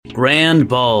Grand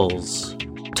balls,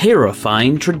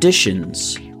 terrifying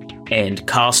traditions, and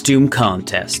costume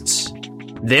contests.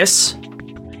 This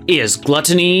is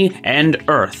Gluttony and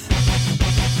Earth.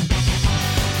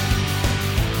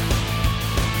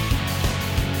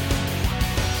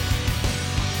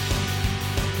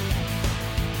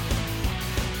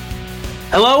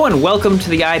 Hello and welcome to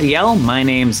the IDL. My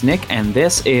name's Nick and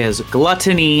this is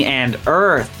Gluttony and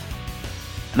Earth.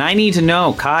 And I need to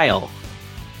know, Kyle,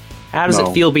 how does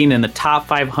it feel being in the top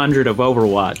 500 of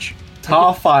Overwatch?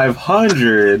 Top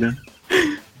 500?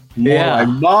 Yeah.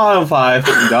 My bottom 5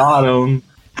 got him.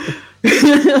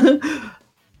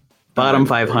 Bottom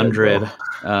 500.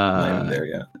 Not there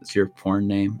yet. It's your porn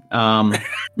name.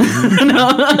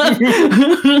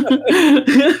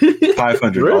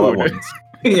 500 all at once.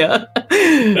 Yeah.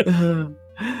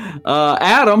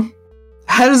 Adam,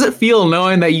 how does it feel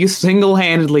knowing that you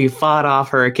single-handedly fought off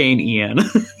Hurricane Ian?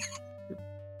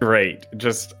 Great.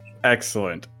 Just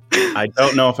excellent. I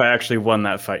don't know if I actually won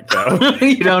that fight, though.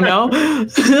 You don't know?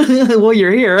 Well,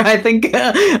 you're here. I think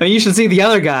you should see the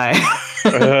other guy.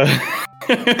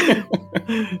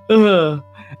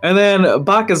 And then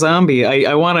Baka Zombie,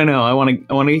 I want to know. I want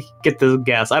to get this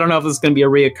guess. I don't know if this is going to be a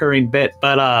reoccurring bit,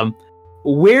 but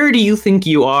where do you think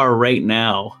you are right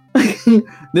now?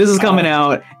 This is coming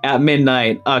out at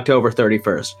midnight, October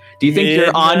 31st. Do you think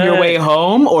you're on your way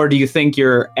home, or do you think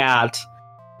you're at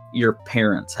your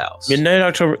parents' house? Midnight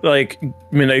October, like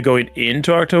midnight going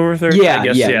into October 30th? Yeah, I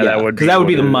guess, yeah. that would be. Because that would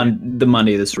be the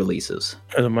Monday this releases.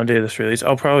 The Monday of this release.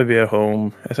 I'll probably be at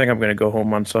home. I think I'm going to go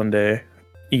home on Sunday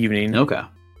evening. Okay.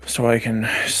 So I can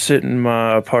sit in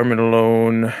my apartment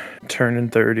alone, turning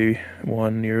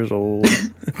 31 years old.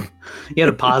 You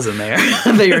had a pause in there.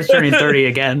 That you're turning 30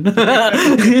 again. No, I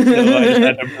just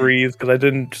had to breathe because I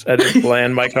didn't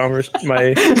plan my sentence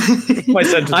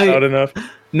out enough.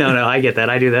 No, I get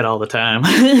that. I do that all the time.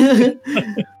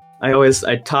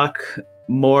 I talk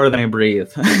more than I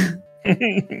breathe.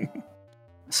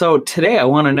 So today I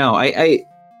want to know. I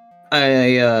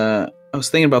was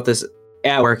thinking about this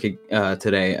at work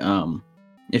today.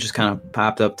 It just kind of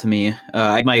popped up to me.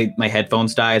 My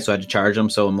headphones died, so I had to charge them,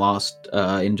 so I'm lost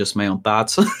in just my own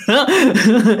thoughts.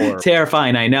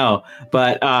 Terrifying, I know.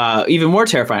 But even more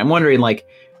terrifying, I'm wondering, like,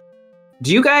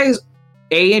 do you guys,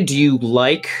 do you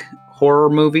like horror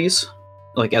movies?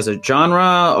 Like, as a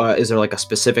genre? Or is there, like, a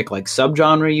specific, like,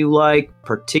 subgenre you like,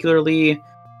 particularly?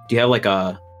 Do you have, like,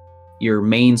 your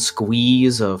main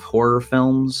squeeze of horror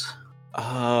films?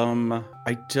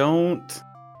 I don't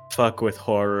fuck with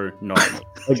horror normally.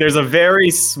 Like, there's a very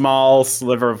small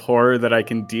sliver of horror that I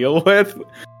can deal with.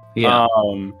 Yeah.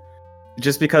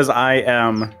 Just because I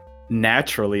am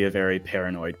naturally a very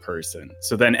paranoid person.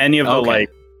 So then any of the like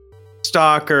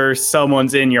stalker,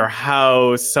 someone's in your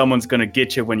house, someone's gonna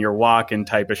get you when you're walking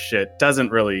type of shit doesn't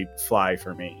really fly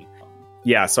for me.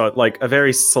 Yeah, so like a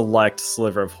very select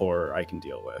sliver of horror I can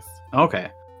deal with. Okay.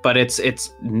 But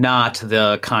it's not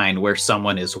the kind where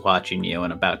someone is watching you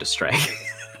and about to strike.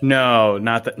 No,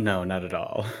 not at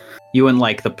all. You wouldn't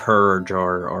like The Purge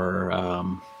or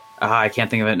I can't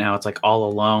think of it now. It's like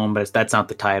All Alone, but that's not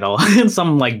the title.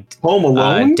 Some like Home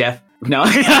Alone? No,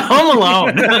 Home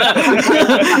Alone.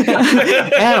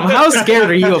 Adam, how scared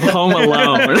are you of Home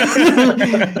Alone?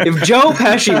 If Joe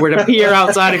Pesci were to peer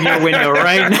outside of your window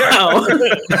right now.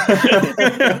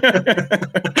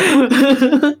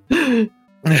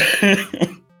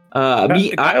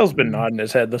 Kyle's been nodding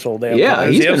his head this whole day. Yeah,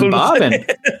 he's been bobbing.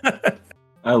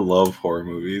 I love horror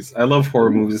movies. I love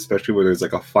horror movies, especially where there's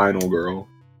like a final girl.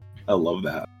 I love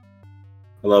that.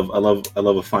 I love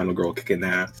a final girl kicking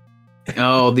ass.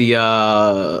 Oh, the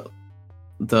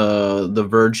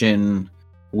virgin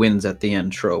wins at the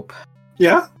end trope.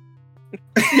 Yeah.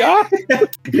 Yeah.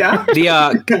 Yeah.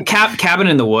 The Cabin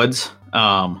in the Woods.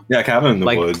 Yeah, Cabin in the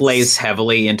Woods plays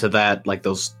heavily into that, like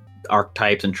those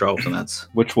archetypes and tropes, and that's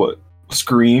which what?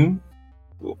 Scream?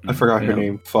 I forgot her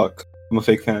name. Fuck. I'm a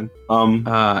fake fan.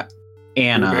 Anna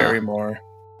Barrymore.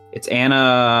 It's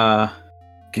Anna.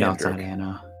 No, it's not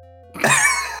Anna.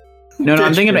 No,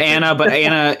 I'm thinking of Anna, but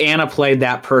Anna played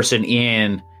that person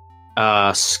in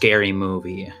a Scary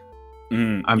Movie.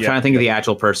 I'm trying to think of the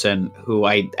actual person who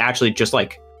I actually just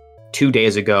like 2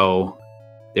 days ago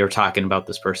they were talking about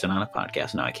this person on a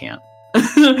podcast. No, I can't.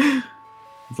 I've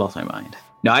lost my mind.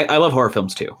 No, I love horror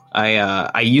films too.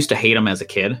 I used to hate them as a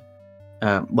kid.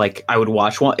 Like I would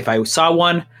watch one. If I saw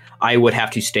one, I would have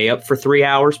to stay up for 3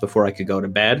 hours before I could go to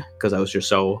bed because I was just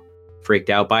so freaked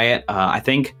out by it. I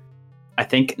think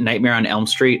Nightmare on Elm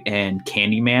Street and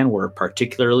Candyman were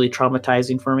particularly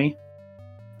traumatizing for me.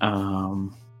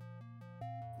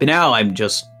 But now I'm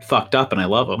just fucked up and I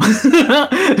love them.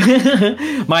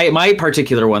 My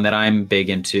particular one that I'm big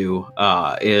into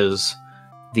is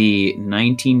the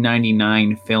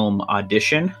 1999 film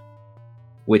Audition,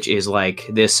 which is like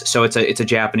this. So it's a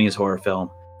Japanese horror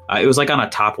film. It was like on a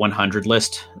top 100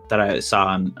 list that I saw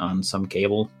on some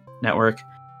cable network.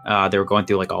 They were going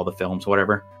through like all the films,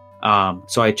 whatever.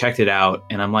 So I checked it out,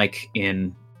 and I'm like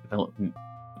in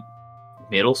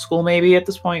middle school, maybe at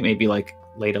this point, maybe like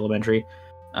late elementary,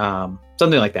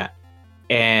 something like that.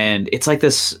 And it's like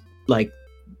this like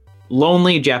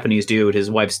lonely Japanese dude. His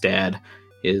wife's dead.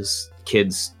 His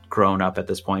kid's grown up at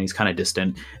this point. He's kind of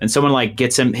distant, and someone like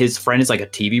gets him. His friend is like a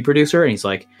TV producer, and he's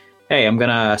like, "Hey, I'm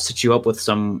gonna set you up with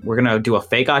we're gonna do a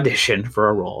fake audition for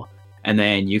a role, and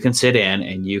then you can sit in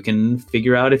and you can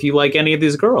figure out if you like any of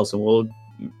these girls, and we'll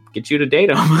get you to date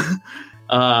them."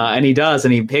 And he does,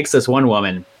 and he picks this one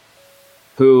woman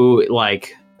who,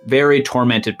 like, very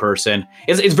tormented person.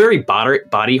 It's very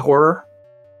body horror.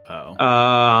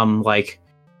 Oh. Like,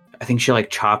 I think she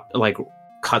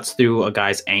cuts through a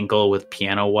guy's ankle with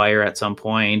piano wire at some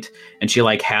point, and she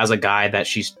like has a guy that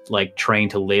she's like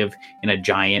trained to live in a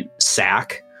giant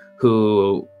sack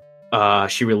who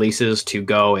she releases to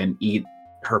go and eat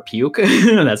her puke.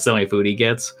 That's the only food he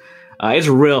gets. It's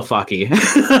real fucky.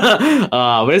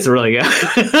 But it's really good.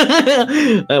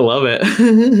 I love it.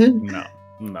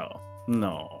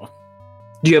 No.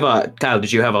 Kyle,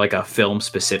 did you have like a film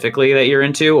specifically that you're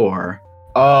into, or?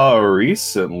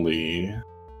 Recently,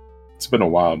 it's been a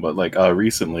while, but like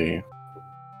recently,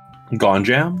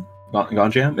 Gonjam.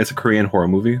 It's a Korean horror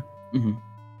movie. Mm-hmm.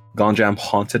 Gonjam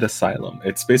Haunted Asylum.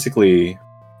 It's basically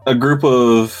a group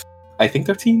of, I think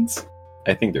they're teens.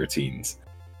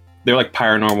 They're like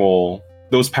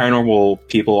those paranormal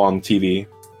people on TV.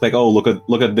 Like, oh, look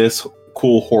at this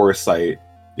cool horror site.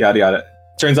 Yada yada.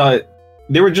 Turns out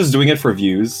they were just doing it for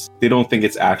views. They don't think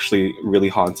it's actually really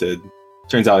haunted.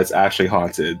 Turns out it's actually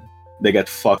haunted. They get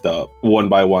fucked up. One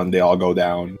by one, they all go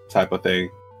down, type of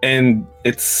thing. And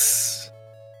it's...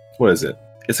 what is it?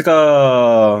 It's like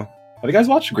a... have you guys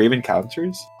watched Grave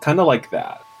Encounters? Kind of like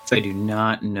that. I do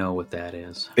not know what that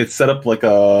is. It's set up like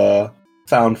a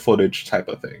found footage type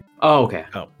of thing. Oh, okay.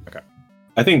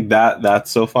 I think that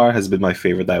so far has been my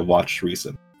favorite that I've watched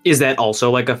recent. Is that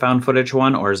also like a found footage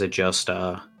one, or is it just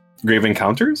Grave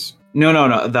Encounters? No.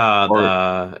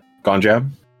 The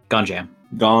Gonjam? Gonjam.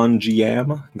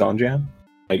 Gonjam?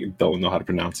 I don't know how to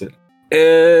pronounce it.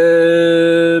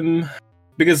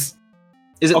 Because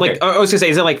is it like, I was gonna say,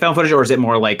 is it like found footage, or is it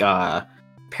more like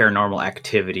Paranormal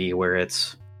Activity where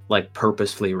it's like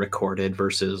purposefully recorded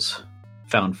versus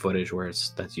found footage where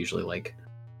that's usually like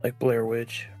Blair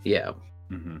Witch? Yeah.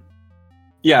 Mm-hmm.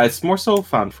 Yeah, it's more so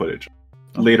found footage.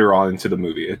 Okay. Later on into the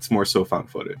movie, it's more so found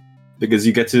footage because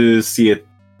you get to see it.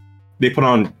 They put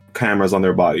on cameras on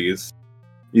their bodies.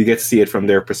 You get to see it from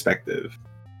their perspective.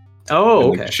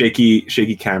 Oh, and, okay. Like,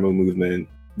 shaky camera movement.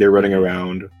 They're running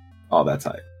around, all that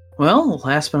type. Well,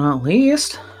 last but not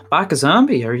least, Baka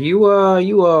Zombie. Are you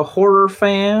a horror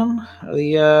fan?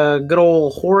 The good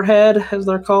old Whorehead, as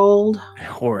they're called.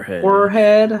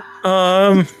 Whorehead.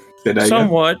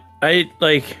 Somewhat.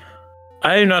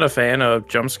 I'm not a fan of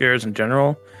jump scares in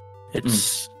general.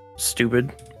 It's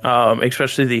stupid.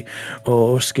 Especially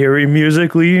the scary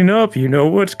music leading up, you know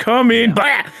what's coming.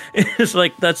 Bah! It's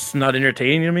like, that's not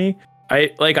entertaining to me. I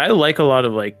like a lot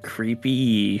of like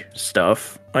creepy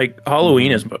stuff. Like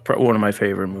Halloween is one of my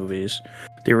favorite movies,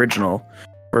 the original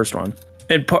first one.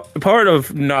 And part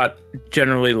of not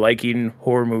generally liking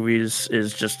horror movies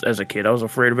is just as a kid I was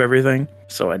afraid of everything,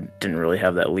 so I didn't really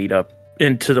have that lead up.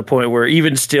 And to the point where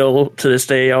even still to this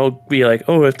day, I'll be like,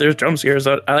 oh, if there's jump scares,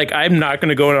 I'm not going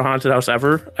to go in a haunted house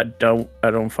ever. I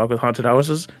don't fuck with haunted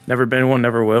houses. Never been one,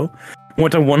 never will.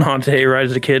 Went to one haunted hayride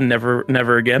as a kid,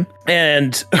 never again.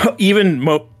 And even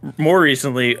more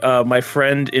recently, my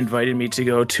friend invited me to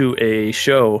go to a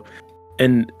show,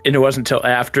 and it wasn't until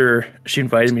after she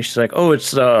invited me, she's like, oh,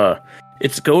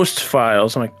 it's Ghost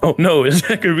Files. I'm like, oh no, is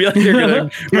that gonna be like they're gonna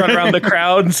run around the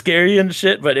crowd and scare you and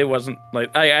shit? But it wasn't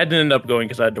like I didn't end up going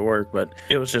because I had to work. But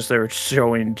it was just they were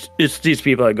showing it's these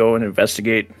people that go and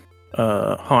investigate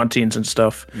hauntings and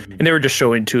stuff, and they were just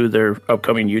showing two of their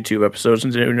upcoming YouTube episodes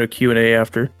and doing a Q&A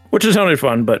after, which sounded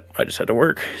fun. But I just had to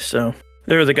work, so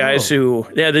they were the guys who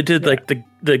they did like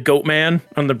the Goat Man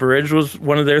on the bridge was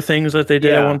one of their things that they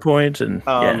did at one point, and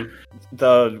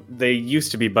they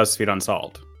used to be BuzzFeed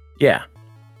Unsolved. Yeah,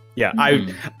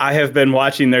 I have been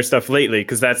watching their stuff lately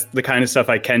because that's the kind of stuff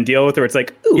I can deal with. Where it's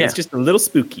like, ooh, it's just a little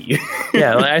spooky.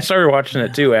 I started watching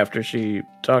it too after she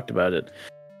talked about it,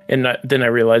 and then I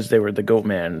realized they were the Goat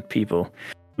Man people.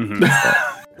 Mm-hmm.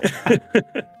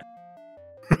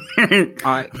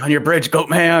 On your bridge, goat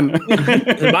man.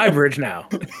 It's my bridge now.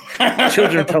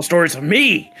 Children tell stories of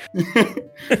me.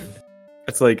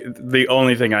 It's like the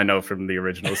only thing I know from the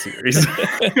original series.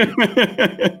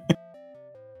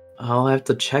 I'll have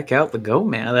to check out the Goat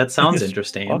Man. That sounds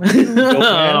interesting. I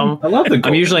love the Goat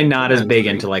I'm usually Man. not as big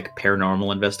into like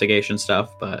paranormal investigation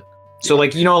stuff, but so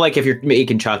like like if you're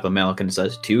making chocolate milk and it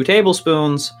says 2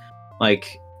 tablespoons,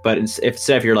 like, but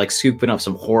if you're like scooping up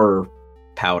some horror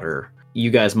powder, you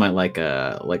guys might like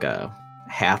a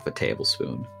half a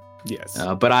tablespoon. Yes,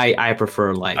 but I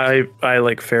prefer like I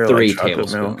like fair 3 like chocolate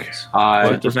tablespoons. milk.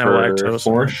 I Doesn't have prefer lactose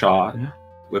 4 in it. shot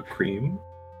whipped cream,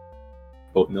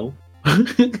 oat milk.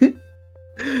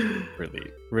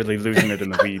 really losing it in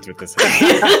the weeds with this.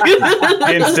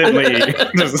 Instantly,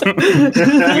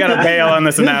 you gotta bail on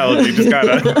this analogy. Just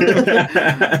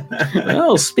gotta.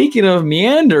 Well, speaking of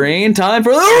meandering, time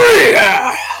for the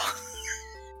recap.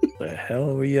 The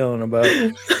hell are we yelling about?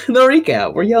 The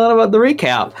recap. We're yelling about the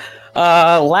recap.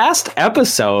 Last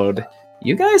episode,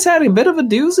 you guys had a bit of a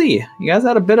doozy. You guys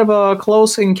had a bit of a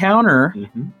close encounter.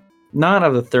 Mm-hmm. Not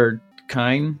of the third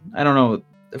kind. I don't know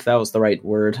if that was the right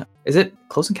word. Is it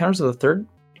close encounters of the third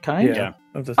kind? Yeah.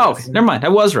 Oh, never mind. I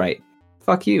was right.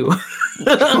 Fuck you.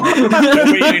 No one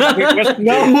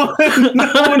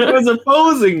was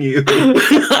opposing you.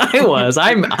 I was.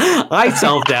 I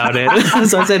self-doubted.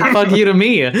 So I said, fuck you to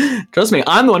me. Trust me,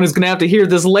 I'm the one who's going to have to hear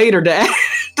this later to end.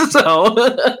 So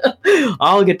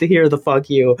I'll get to hear the fuck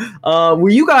you. Where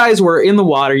you guys were in the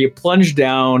water, you plunged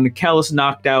down. Callus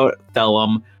knocked out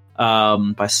Thelum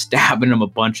by stabbing him a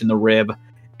bunch in the rib.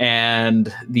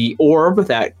 And the orb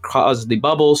that caused the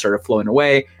bubble started flowing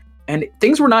away. And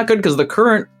things were not good because the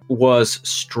current was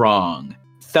strong.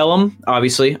 Thelum,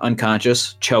 obviously,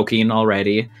 unconscious, choking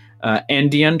already.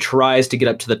 Endian tries to get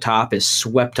up to the top, is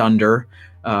swept under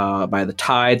by the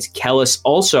tides. Kellis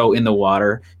also in the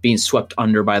water, being swept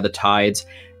under by the tides.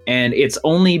 And it's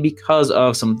only because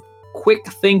of some quick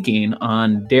thinking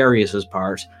on Darius's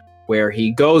part, where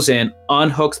he goes in,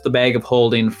 unhooks the bag of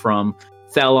holding from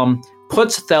Thelum,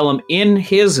 puts Thelum in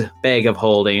his bag of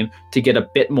holding to get a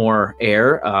bit more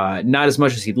air. Not as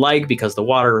much as he'd like because the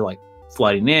water like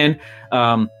flooding in.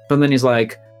 But then he's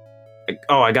like,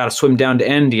 oh, I got to swim down to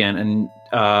Endian and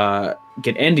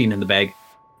get Endian in the bag.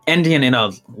 Endian, in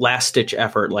a last-ditch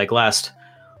effort, like last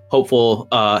hopeful,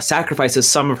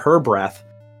 sacrifices some of her breath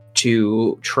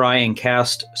to try and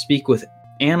cast Speak with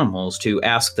Animals to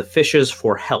ask the fishes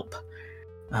for help.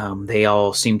 They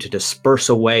all seem to disperse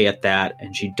away at that,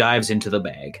 and she dives into the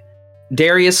bag.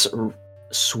 Darius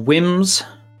swims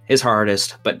his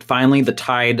hardest, but finally the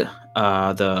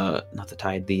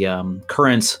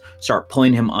currents start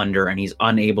pulling him under, and he's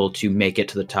unable to make it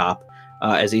to the top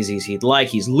as easy as he'd like.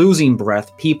 He's losing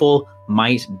breath. People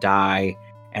might die,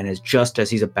 and just as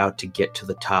he's about to get to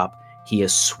the top, he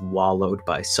is swallowed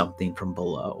by something from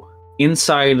below.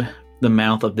 Inside the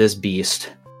mouth of this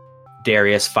beast,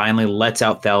 Darius finally lets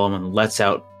out Thelum and lets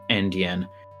out Endian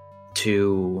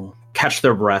to catch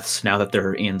their breaths now that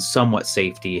they're in somewhat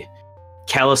safety.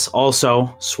 Callus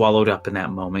also swallowed up in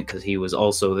that moment because he was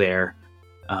also there.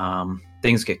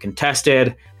 Things get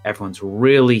contested. Everyone's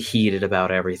really heated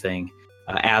about everything,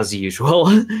 as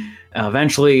usual.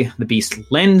 Eventually, the beast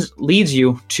leads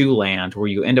you to land, where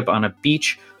you end up on a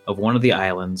beach of one of the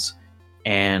islands,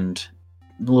 and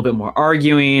a little bit more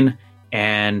arguing,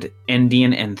 and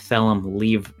Endian and Thelum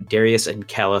leave Darius and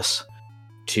Callus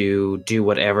to do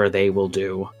whatever they will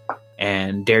do.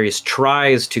 And Darius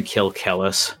tries to kill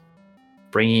Callus,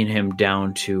 bringing him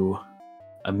down to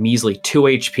a measly 2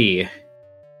 HP,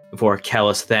 before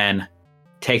Callus then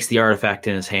takes the artifact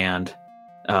in his hand,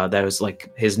 that was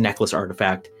like his necklace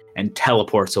artifact, and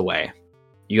teleports away.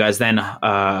 You guys then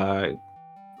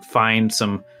find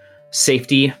some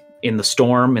safety in the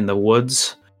storm, in the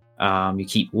woods. You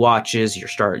keep watches. You're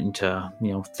starting to,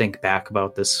 think back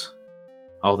about this,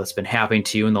 all that's been happening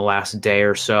to you in the last day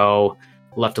or so,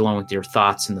 left alone with your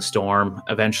thoughts in the storm.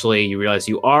 Eventually, you realize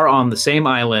you are on the same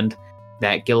island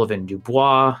that Gillivan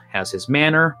Dubois has his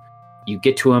manor. You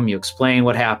get to him, you explain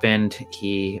what happened.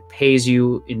 He pays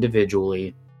you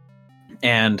individually,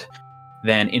 and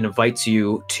then invites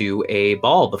you to a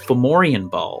ball, the Fomorian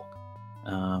Ball,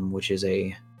 which is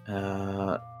a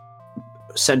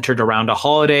centered around a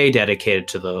holiday dedicated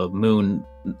to the moon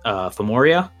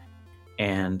Fomoria,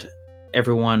 and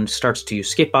everyone starts to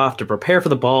skip off to prepare for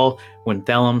the ball when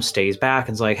Thelum stays back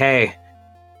and's like, hey,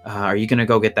 are you gonna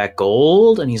go get that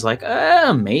gold? And he's like,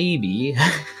 maybe.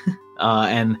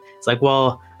 And it's like,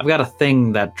 well, I've got a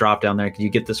thing that dropped down there. Could you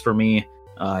get this for me?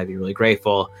 I'd be really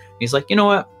grateful. And he's like, you know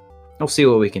what? We'll see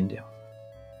what we can do.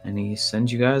 And he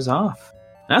sends you guys off.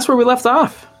 And that's where we left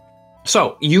off.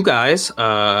 So you guys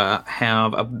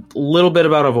have a little bit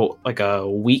about a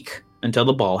week until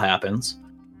the ball happens.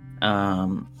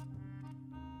 You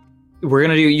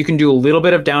can do a little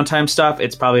bit of downtime stuff.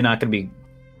 It's probably not going to be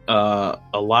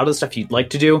a lot of the stuff you'd like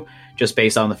to do, just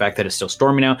based on the fact that it's still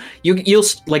stormy now. You'll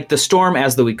like the storm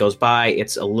as the week goes by.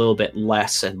 It's a little bit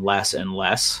less and less and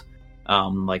less.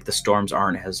 Like the storms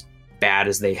aren't as bad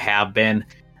as they have been.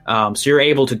 So you're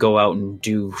able to go out and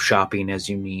do shopping as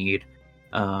you need.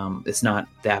 It's not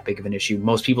that big of an issue.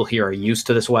 Most people here are used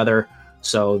to this weather,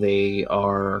 so they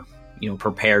are,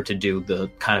 prepared to do the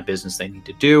kind of business they need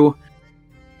to do.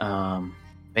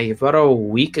 About a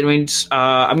week. I mean,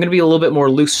 I'm going to be a little bit more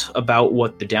loose about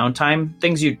what the downtime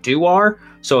things you do are.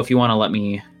 So if you want to let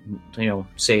me,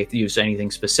 say if you use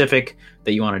anything specific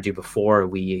that you want to do before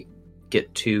we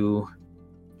get to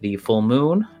the full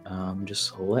moon,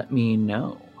 just let me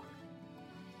know.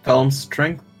 Tell him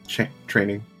strength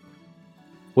training.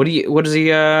 What does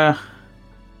he?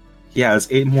 He has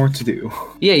 8 more to do.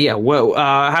 Yeah. Whoa.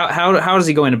 How is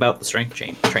he going about the strength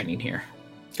training here?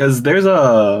 Because there's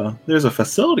a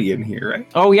facility in here, right?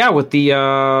 Oh yeah, with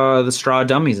the straw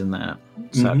dummies and that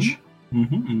such.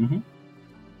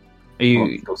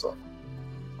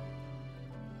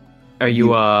 Are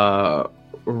you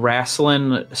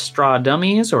wrestling straw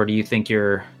dummies, or do you think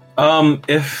you're?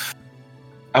 If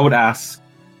I would ask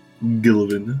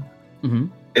Gilvin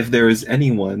if there is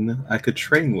anyone I could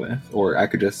train with, or I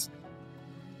could just,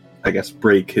 I guess,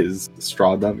 break his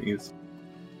straw dummies.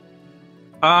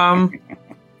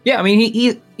 Yeah, I mean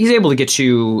he's able to get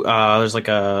you. There's like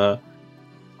a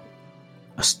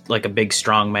big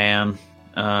strong man.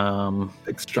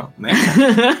 Big strong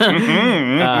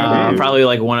man. Probably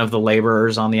like one of the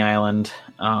laborers on the island.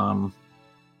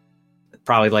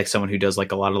 Probably like someone who does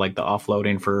like a lot of like the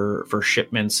offloading for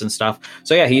shipments and stuff.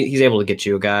 So yeah, he's able to get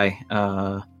you a guy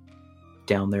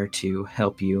down there to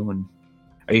help you. And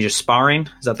are you just sparring?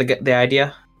 Is that the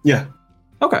idea? Yeah.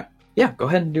 Okay. Yeah. Go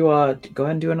ahead and do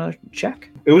another check.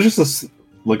 It was just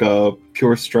a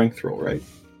pure strength roll, right?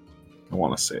 I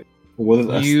want to say.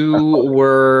 You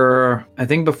were, I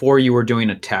think, before you were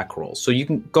doing attack rolls, so you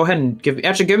can go ahead and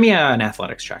give me an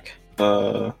athletics check.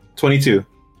 22.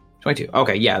 22.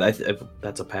 Okay, yeah,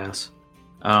 that's a pass.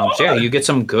 So yeah, you get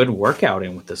some good workout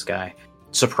in with this guy.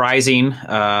 Surprising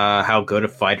how good a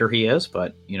fighter he is,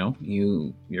 but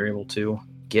you're able to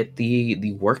get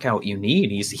the workout you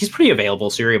need. He's pretty available,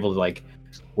 so you're able to like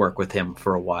work with him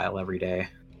for a while every day.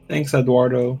 Thanks,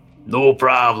 Eduardo. No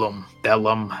problem. Tell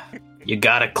him you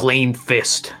got a clean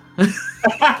fist. Just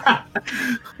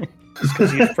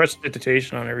because he's pressed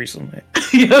meditation on it recently.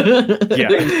 Yeah.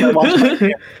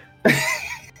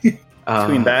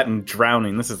 Between that and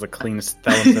drowning, this is the cleanest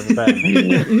Thelon's ever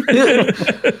been.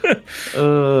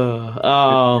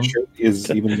 Shirt is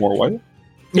even more white.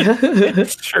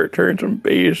 Shirt turns from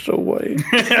beige to white.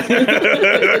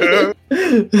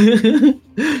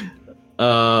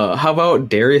 How about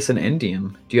Darius and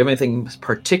Indian? Do you have anything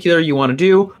particular you want to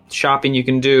do? Shopping you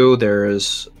can do.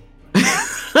 There's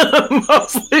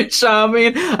mostly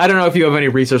shopping. I don't know if you have any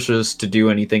resources to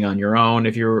do anything on your own,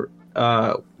 if you're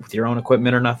with your own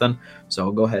equipment or nothing.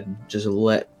 So go ahead and just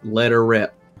let her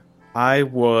rip. I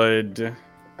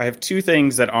have 2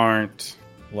 things that aren't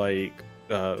like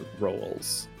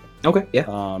rolls. Okay,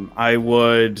 yeah. I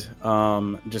would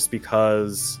just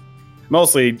because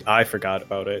mostly I forgot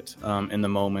about it in the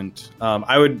moment.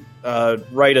 I would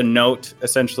write a note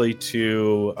essentially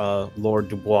to Lord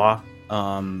Dubois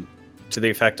to the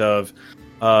effect of,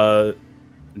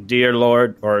 "Dear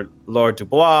Lord," or "Lord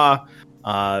Dubois,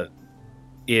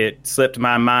 it slipped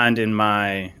my mind in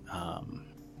my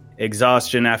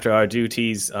exhaustion after our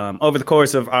duties. Over the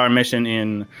course of our mission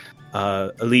in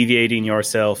alleviating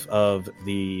yourself of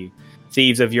the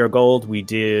thieves of your gold, we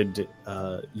did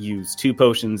use 2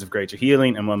 potions of greater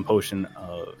healing and 1 potion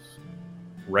of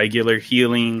regular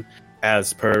healing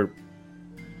as per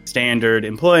standard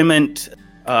employment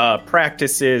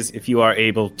practices. If you are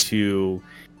able to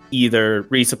either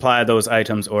resupply those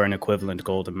items or an equivalent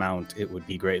gold amount, it would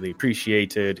be greatly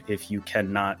appreciated. If you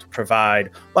cannot provide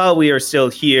while we are still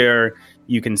here,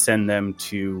 you can send them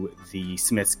to the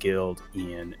Smiths Guild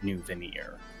in New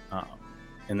Veneer,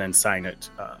 and then sign it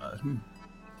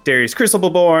Darius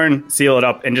Crucibleborn, seal it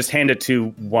up, and just hand it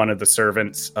to one of the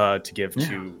servants to give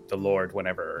to the Lord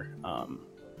whenever.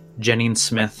 Jennings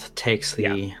Smith takes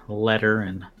the letter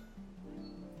and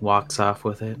walks off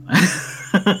with it.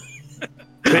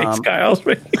 Thanks, Kyle.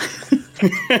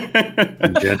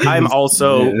 I'm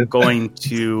also going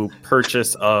to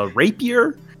purchase a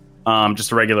rapier,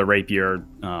 just a regular rapier.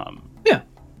 Yeah,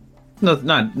 no,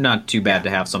 not too bad to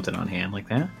have something on hand like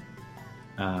that.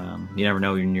 You never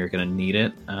know when you're going to need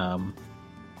it.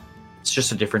 It's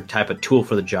just a different type of tool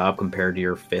for the job compared to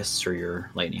your fists or your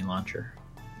lightning launcher.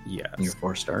 Yeah, your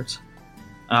 4 starts.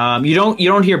 You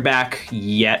don't hear back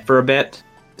yet for a bit,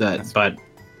 but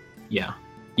yeah,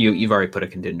 you've already put a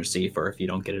contingency for if you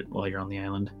don't get it while you're on the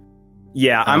island.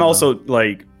 Yeah, I'm also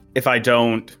like, if I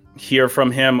don't hear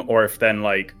from him, or if then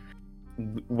like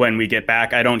when we get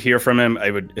back I don't hear from him,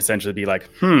 I would essentially be like,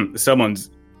 someone's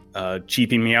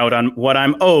cheaping me out on what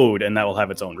I'm owed, and that will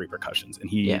have its own repercussions. And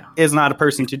he is not a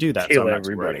person to do that. Kill so I'm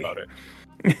everybody. not about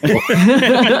it.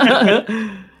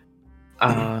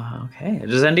 Okay.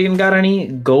 Does Endian got any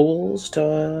goals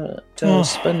to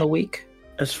spend the week?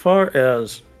 As far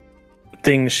as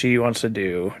things she wants to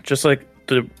do, just like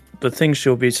the things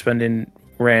she'll be spending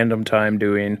random time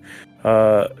doing,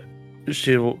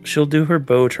 she'll do her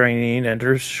bow training and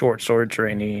her short sword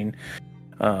training,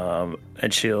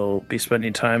 and she'll be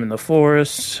spending time in the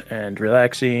forest and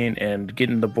relaxing and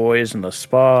getting the boys in the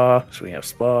spa. So we have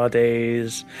spa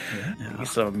days,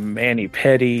 some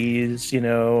mani-pedis,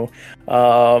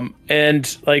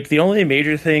 and like the only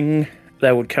major thing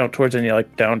that would count towards any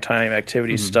like downtime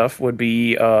activity stuff would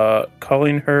be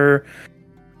calling her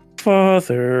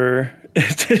father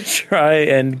to try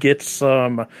and get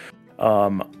some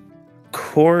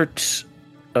court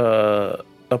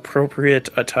appropriate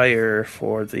attire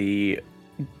for the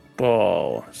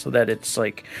ball, so that it's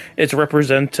like it's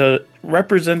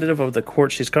representative of the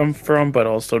court she's come from, but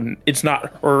also it's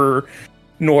not her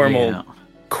normal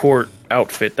court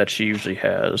outfit that she usually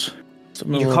has.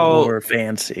 Something more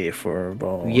fancy for a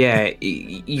ball. Yeah,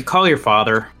 you call your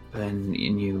father and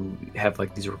you have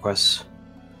like these requests.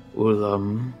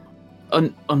 Well,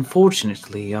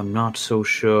 unfortunately, I'm not so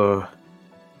sure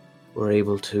we're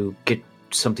able to get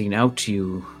something out to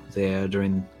you there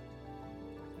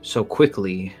so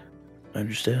quickly. I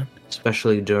understand.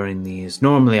 Especially during these.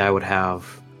 Normally I would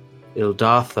have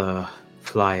Ildatha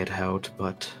fly it out,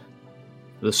 but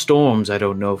the storms, I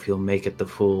don't know if you'll make it the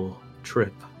full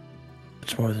trip.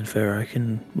 It's more than fair. I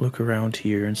can look around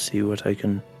here and see what I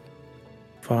can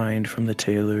find from the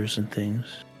tailors and things.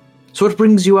 So what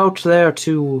brings you out there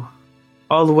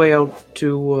all the way out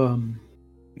to,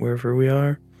 wherever we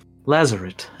are?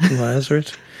 Lazaret.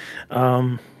 Lazaret?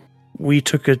 We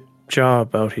took a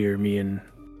job out here, me and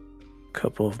a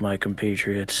couple of my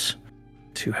compatriots,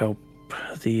 to help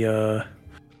the,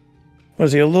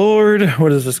 was he a lord?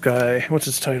 What is this guy? What's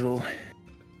his title?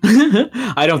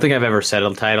 I don't think I've ever said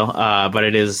a title, but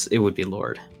it would be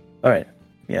lord. All right,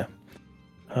 yeah.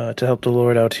 To help the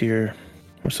lord out here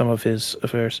with some of his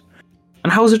affairs.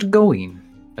 And how's it going?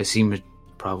 I seem it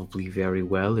probably very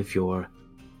well if you're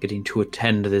getting to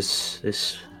attend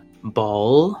this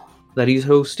ball that he's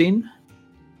hosting.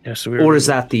 Yes, or is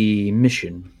that the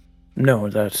mission? No,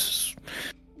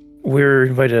 we're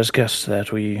invited as guests.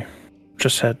 That we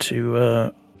just had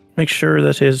to make sure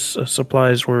that his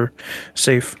supplies were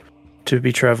safe to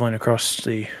be traveling across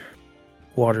the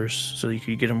waters, so you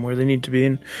could get them where they need to be,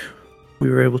 and we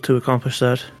were able to accomplish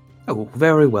that. Oh,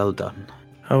 very well done.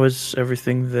 How is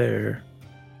everything there?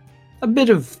 A bit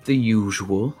of the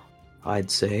usual,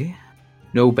 I'd say.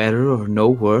 No better or no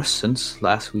worse since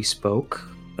last we spoke.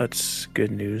 That's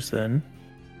good news, then.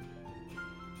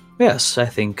 Yes, I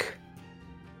think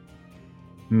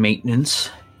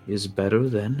maintenance is better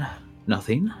than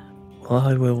nothing. Well,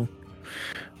 I will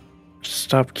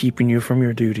stop keeping you from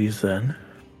your duties, then.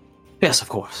 Yes, of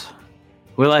course.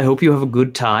 Well, I hope you have a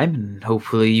good time, and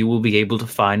hopefully you will be able to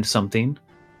find something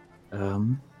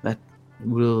that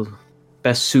will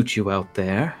best suit you out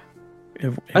there.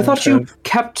 I thought you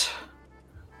kept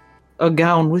a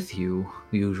gown with you,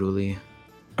 usually.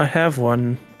 I have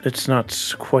one. It's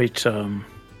not quite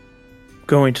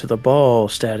going to the ball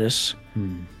status,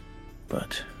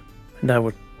 but that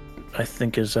would, I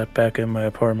think, is that back in my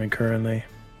apartment currently.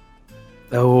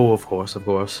 Oh, of course, of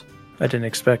course. I didn't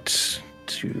expect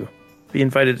to be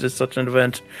invited to such an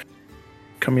event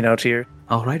coming out here.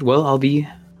 All right, well, I'll be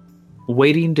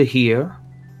waiting to hear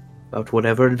about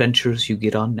whatever adventures you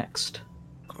get on next.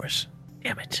 Of course.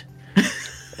 Damn it.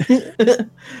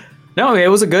 No, it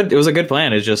was a good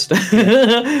plan. It's just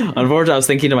unfortunately I was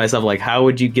thinking to myself, like, how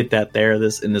would you get that there in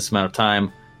this amount of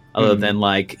time? Other than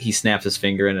like he snaps his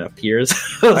finger and it appears.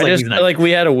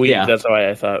 We had a week. Yeah. That's why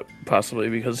I thought possibly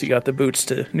because he got the boots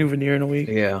to Nuvenir in a week.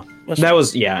 Yeah,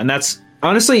 and that's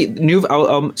honestly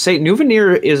I'll say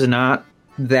Nuvenir is not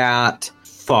that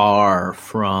far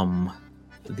from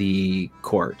the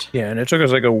court. Yeah, and it took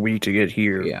us like a week to get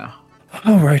here. Yeah.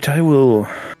 All right, I will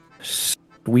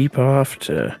sweep off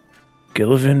to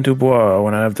Gillivan Dubois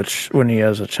when he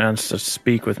has a chance to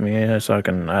speak with me, so I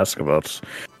can ask about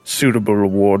suitable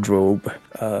wardrobe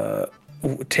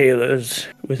tailors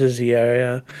within the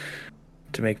area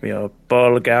to make me a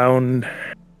ball gown.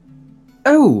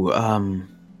 Oh,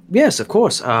 yes, of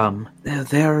course.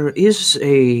 There is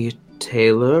a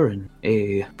tailor and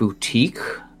a boutique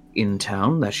in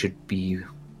town that should be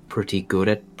pretty good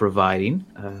at providing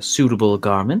suitable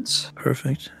garments.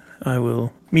 Perfect. I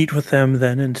will meet with them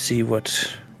then and see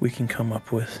what we can come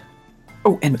up with.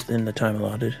 Oh, and within the time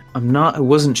allotted. I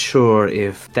wasn't sure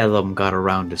if Thelum got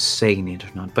around to saying it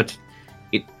or not, but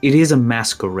it is a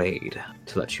masquerade,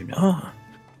 to let you know. Oh,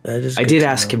 that is. I did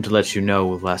ask him to let you know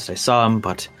last I saw him,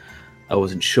 but I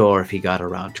wasn't sure if he got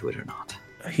around to it or not.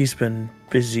 He's been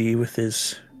busy with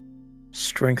his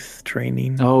strength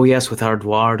training. Oh, yes, with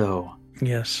Eduardo.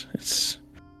 Yes,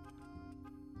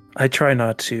 I try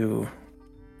not to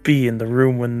be in the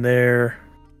room when they're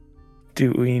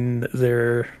doing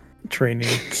their training.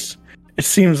 It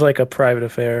seems like a private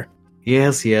affair.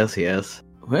 Yes.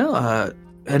 Well,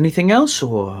 anything else,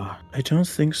 or? I don't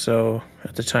think so.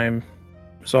 At the time,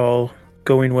 it was all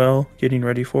going well, getting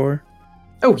ready for.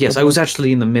 Oh, yes, I was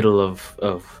actually in the middle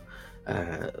of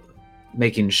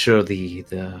making sure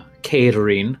the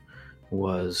catering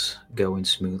was going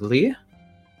smoothly.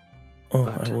 Oh,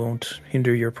 but I won't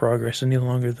hinder your progress any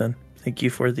longer then. Thank you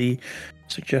for the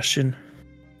suggestion.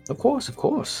 Of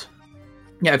course.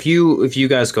 Yeah, if you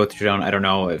guys go through town, I don't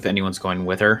know if anyone's going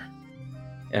with her.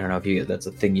 I don't know if that's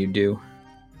a thing you do.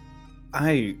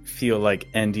 I feel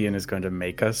like Endian is going to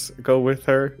make us go with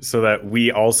her so that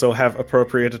we also have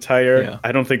appropriate attire. Yeah.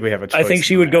 I don't think we have a choice. I think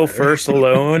she would go first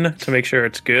alone to make sure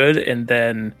it's good, and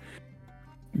then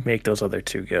make those other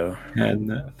two go. And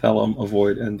Thelum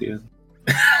avoid Endian.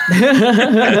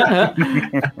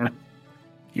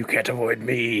 You can't avoid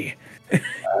me.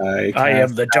 I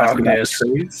am the darkness.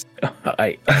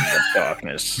 I am the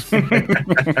darkness.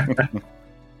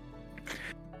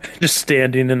 Just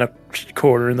standing in a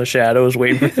corner in the shadows,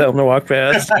 waiting for Thelum to walk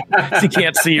past. He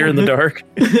can't see her in the dark.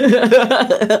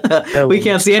 We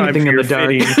can't see anything in the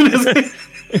dark.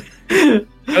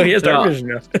 Oh, he has dark vision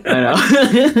now. I know.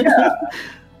 Yeah.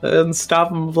 I didn't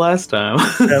stop him last time.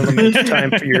 Thelum, it's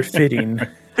time for your fitting.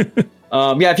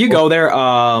 If you go there,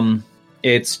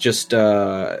 it's just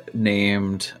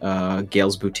named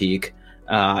Gale's Boutique.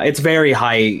 It's very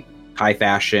high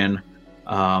fashion,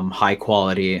 high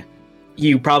quality.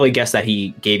 You probably guessed that he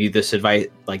gave you this advice,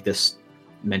 like this,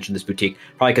 mentioned this boutique,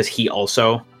 probably because he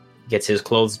also gets his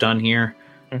clothes done here.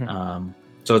 Mm-hmm.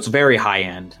 So it's very high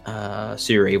end.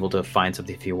 So you're able to find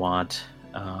something if you want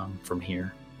from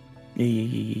here.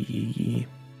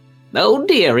 Oh,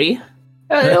 dearie.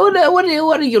 What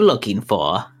are you looking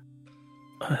for?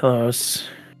 I was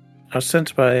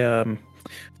sent by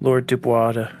Lord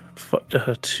Dubois to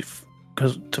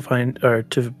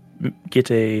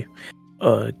get a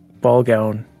ball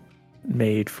gown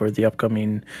made for the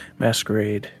upcoming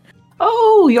masquerade.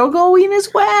 Oh, you're going as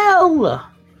well.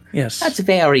 Yes. That's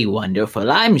very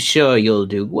wonderful. I'm sure you'll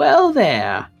do well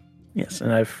there. Yes,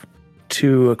 and I've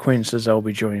 2 acquaintances that will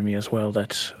be joining me as well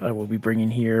that I will be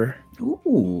bringing here.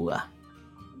 Ooh.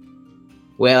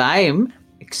 Well, I'm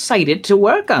excited to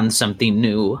work on something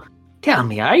new. Tell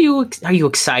me, are you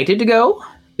excited to go?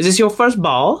 Is this your first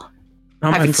ball?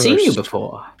 I haven't seen you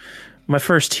before. My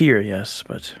first here, yes,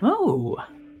 but... Oh,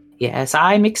 yes,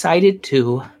 I'm excited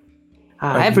too.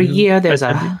 Every year there's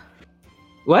attending?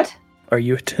 What? Are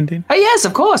you attending? Yes,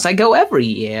 of course, I go every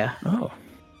year.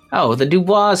 Oh, the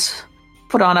Dubois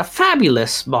put on a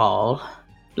fabulous ball.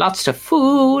 Lots of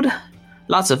food,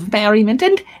 lots of merriment,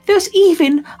 and there's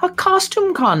even a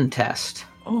costume contest.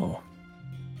 Oh.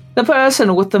 The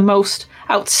person with the most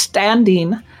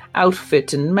outstanding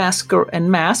outfit and mask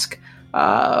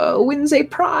wins a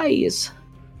prize.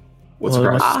 What's the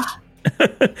prize?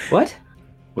 What?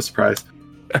 What's the prize?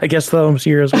 I guess Thelum's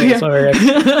here as well. Yeah. Sorry.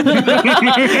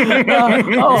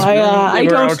 I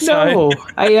don't know.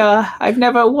 I've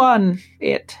never won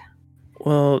it.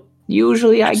 Well,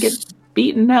 usually I get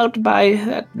beaten out by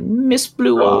that Miss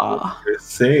Blois.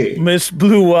 Miss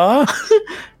Blois?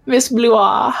 Miss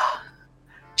Blois.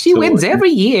 She wins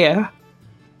every year.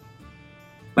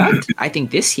 But I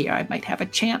think this year I might have a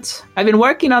chance. I've been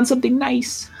working on something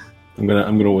nice. I'm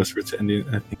gonna whisper to Andy.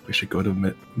 I think we should go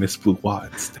to Miss Blois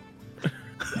instead.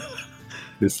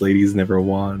 This lady's never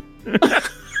won.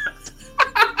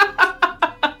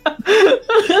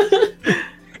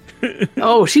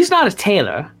 Oh, she's not a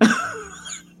tailor.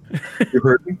 You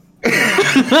heard me?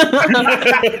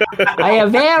 I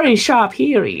have very sharp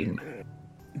hearing.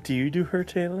 Do you do her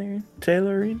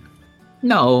tailoring?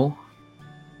 No.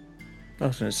 I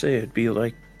was gonna say it'd be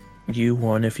like you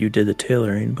won if you did the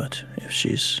tailoring, but if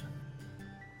she's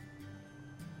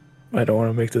I don't want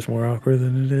to make this more awkward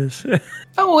than it is.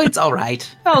 Oh, it's all right.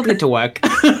 I'll get to work.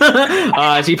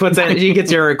 She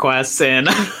gets your requests in.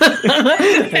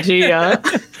 And she, and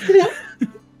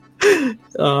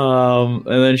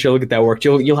then she'll get that worked.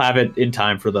 You'll have it in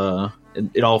time for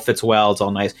it all fits well. It's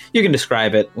all nice. You can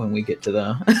describe it when we get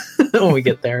to when we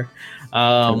get there.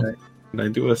 Can I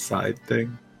do a side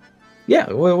thing? Yeah.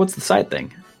 What's the side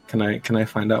thing? Can I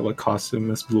find out what costume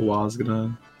Miss Blue is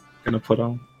gonna put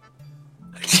on?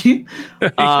 Espionage.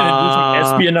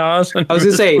 I was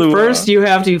gonna say first you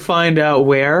have to find out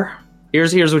where.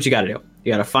 Here's what you got to do.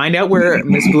 You got to find out where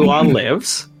Miss Blue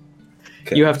lives.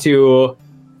 Okay. You have to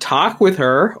talk with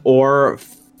her or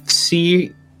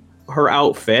see her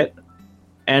outfit,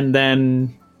 and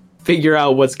then figure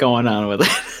out what's going on with it.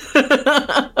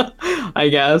 I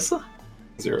guess.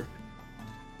 Is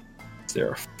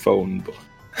there a phone book?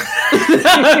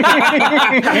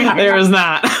 There is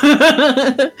not.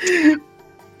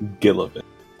 Gillivan.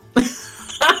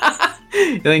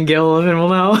 You think Gillivan will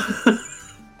know?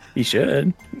 He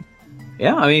should.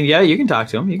 Yeah, I mean, yeah, you can talk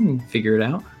to him. You can figure it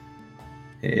out.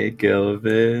 Hey,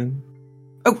 Gillivan.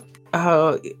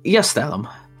 Oh, yes,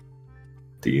 Thalum.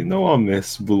 Do you know a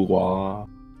Miss Blue?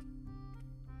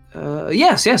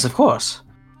 Yes, of course.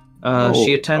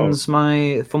 She attends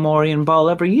my Fomorian ball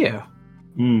every year.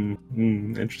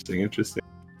 Interesting.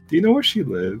 Do you know where she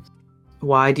lives?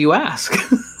 Why do you ask?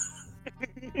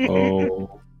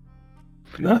 Oh,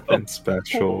 nothing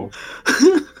special.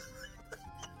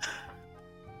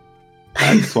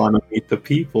 I just want to meet the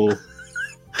people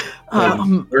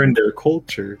and learn their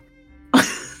culture.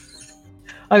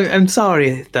 I'm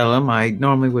sorry, Thalum. I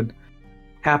normally would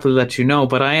happily let you know,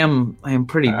 but I am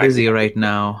pretty busy right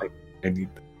now. I need.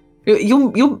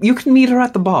 You can meet her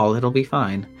at the ball. It'll be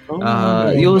fine.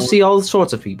 You'll see all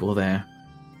sorts of people there.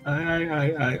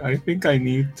 I think I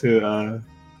need to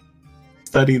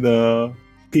study the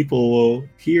people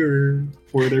here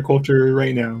for their culture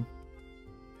right now.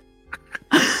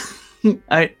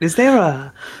 Is there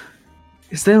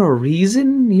a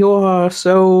reason you're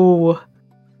so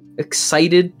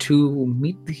excited to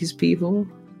meet these people?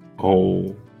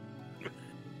 Oh,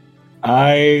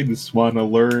 I just want to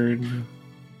learn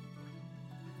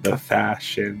the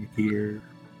fashion here.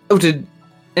 Oh, do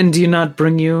you not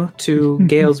bring you to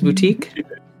Gale's boutique?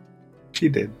 She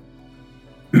did.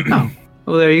 Oh,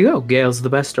 well, there you go. Gale's the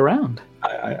best around.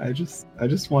 I just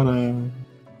want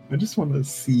to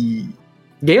see.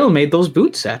 Gale made those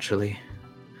boots, actually.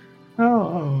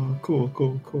 Oh,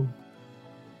 cool.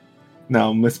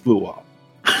 Now, Miss Blue.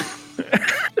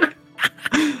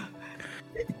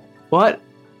 What?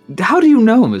 How do you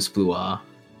know Miss Blue? A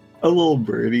little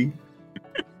birdie.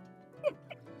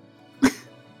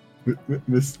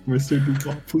 Mr.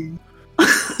 Dubois, please.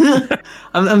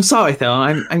 I'm sorry,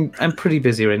 Thalum. I'm pretty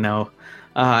busy right now.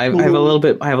 I have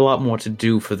a lot more to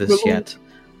do for this yet.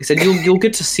 He said you'll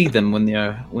get to see them when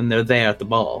they're there at the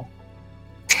ball.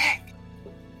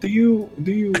 Do you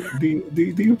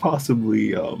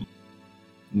possibly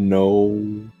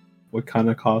know what kind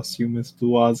of costume Miss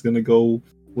Blue is gonna go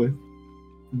with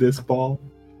this ball?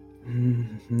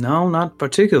 No, not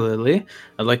particularly.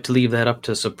 I'd like to leave that up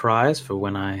to surprise for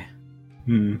when I.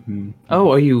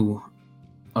 Oh, are you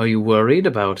worried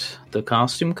about the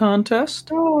costume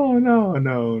contest? Oh, no.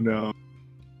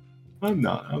 I'm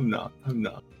not.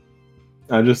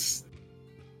 I just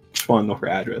want to know her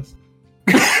address.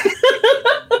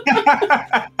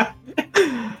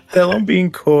 Thalum being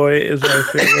coy is my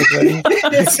favorite thing.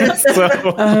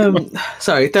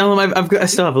 Sorry, Thalum, I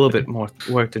still have a little bit more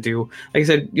work to do. Like I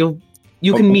said, you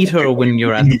can meet her when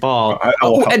you're at the ball.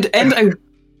 And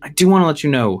I do want to let you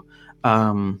know,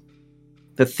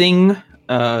 the thing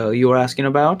you were asking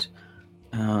about,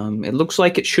 it looks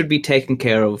like it should be taken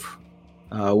care of.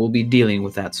 We'll be dealing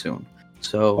with that soon.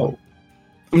 So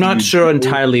I'm not sure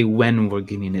entirely when we're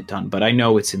getting it done, but I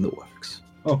know it's in the works.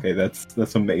 Okay,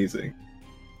 that's amazing.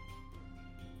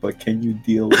 But can you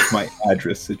deal with my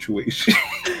address situation?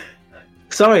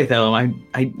 Sorry, Thalum,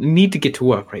 I need to get to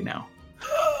work right now.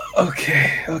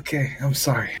 Okay. I'm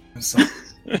sorry.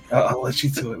 I'll let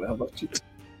you do it.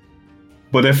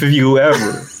 But if you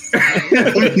ever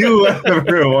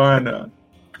wanna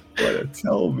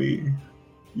tell me,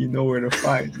 you know where to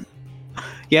find me.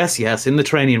 Yes, in the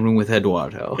training room with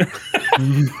Eduardo. Do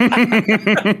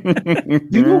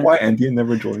you know why Andia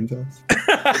never joins us?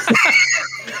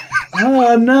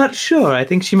 I'm not sure. I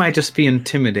think she might just be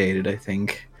intimidated, I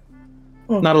think.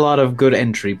 Not a lot of good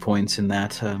entry points in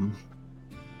that.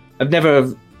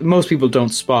 Most people don't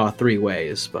spar 3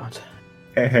 ways, but...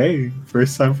 Hey,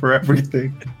 first time for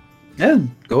everything. Yeah,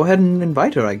 go ahead and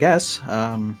invite her, I guess.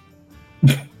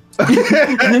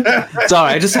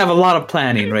 Sorry, I just have a lot of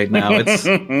planning right now. It's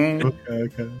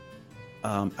Okay.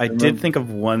 I did think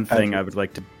of one thing I would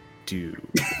like to do.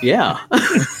 Yeah.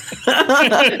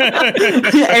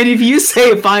 And if you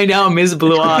say find out Ms.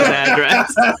 Blua's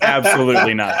address,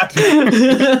 absolutely not.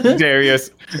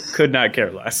 Darius could not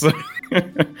care less.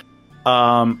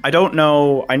 I don't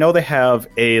know. I know they have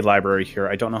a library here.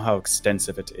 I don't know how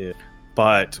extensive it is.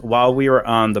 But while we were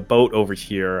on the boat over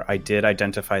here, I did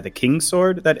identify the King's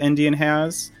Sword that Indian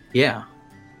has. Yeah.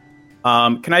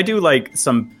 Can I do like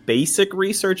some basic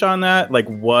research on that? Like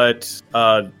what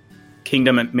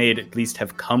kingdom it may at least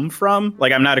have come from?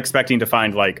 Like I'm not expecting to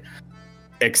find like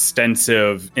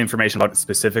extensive information about it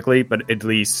specifically, but at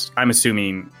least I'm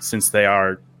assuming since they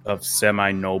are of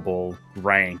semi-noble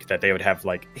rank that they would have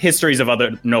like histories of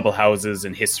other noble houses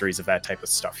and histories of that type of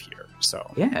stuff here.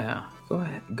 So yeah,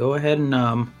 go ahead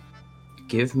and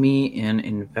give me an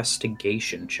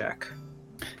investigation check.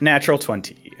 Natural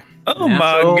 20. Oh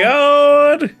my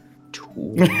god!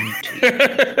 20.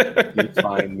 You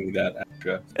find me that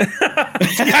address.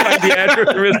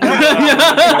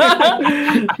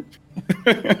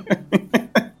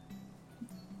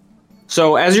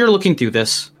 So as you're looking through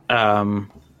this,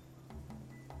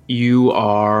 you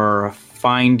are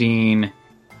finding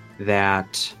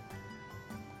that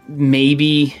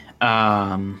maybe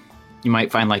you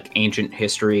might find like ancient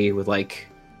history with like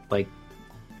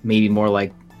maybe more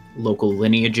like local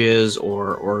lineages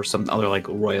or some other like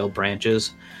royal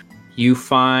branches. You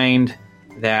find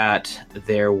that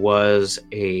there was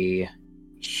a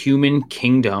human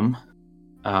kingdom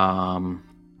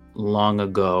long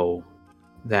ago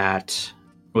that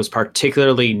was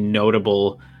particularly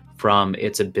notable from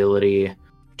its ability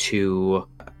to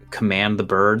command the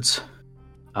birds.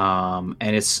 And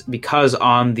it's because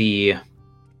on the,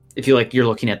 if you like, you're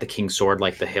looking at the King's Sword,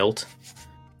 like the hilt,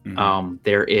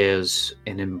 there is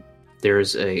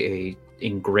a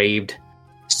engraved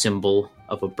symbol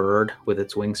of a bird with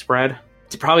its wings spread.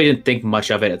 You probably didn't think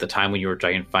much of it at the time when you were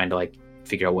trying to find to like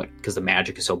figure out what, because the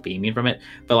magic is so beaming from it.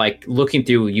 But like looking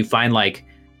through, you find like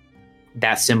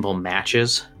that symbol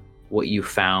matches what you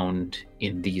found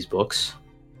in these books.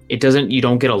 You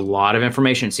don't get a lot of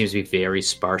information. It seems to be very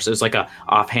sparse. There's like a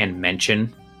offhand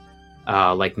mention,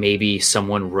 like maybe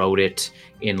someone wrote it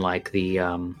in like the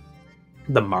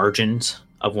margins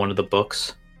of one of the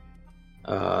books,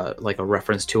 like a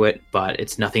reference to it, but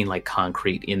it's nothing like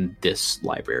concrete in this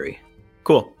library.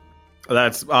 Cool.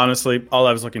 That's honestly all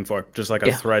I was looking for. Just like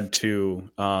a thread to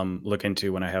look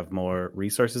into when I have more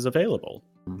resources available.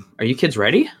 Are you kids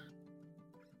ready?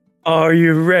 Are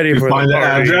you ready for find the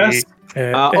address?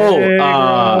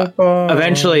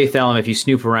 Eventually, Thelem, if you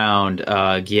snoop around,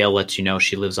 Gail lets you know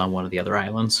she lives on one of the other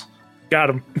islands.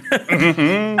 Got him.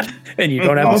 And you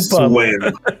don't have a swim.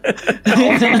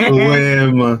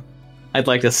 Swim. I'd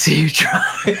like to see you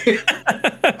try.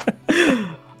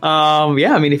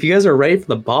 Yeah, I mean, if you guys are ready for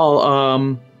the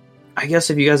ball, I guess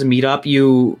if you guys meet up,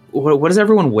 what is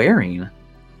everyone wearing?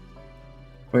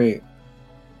 Wait.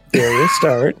 There you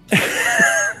start.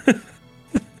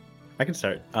 I can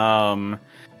start.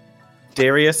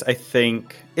 Darius, I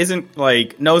think, isn't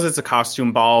like knows it's a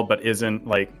costume ball, but isn't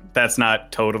like that's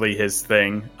not totally his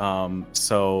thing.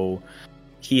 So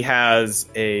he has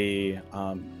a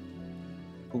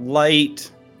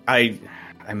light. I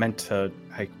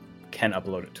can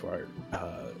upload it to our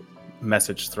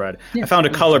message thread. Yeah, I found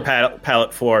a color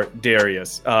palette for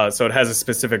Darius, so it has a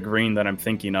specific green that I'm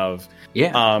thinking of.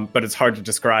 Yeah. But it's hard to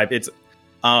describe. It's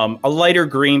a lighter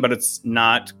green, but it's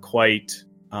not quite.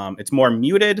 It's more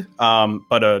muted,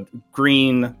 but a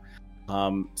green,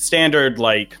 standard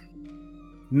like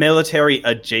military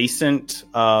adjacent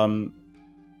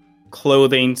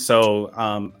clothing.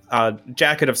 So a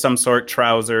jacket of some sort,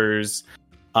 trousers,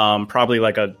 probably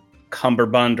like a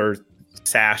cummerbund or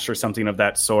sash or something of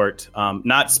that sort.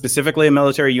 Not specifically a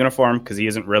military uniform because he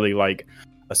isn't really like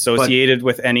associated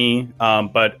with any,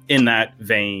 but in that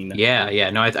vein. Yeah.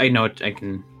 No, I know it. I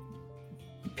can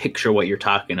picture what you're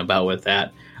talking about with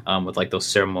that, with like those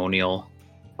ceremonial,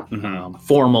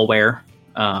 formal wear.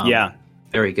 Yeah,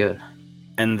 very good.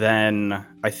 And then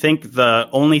I think the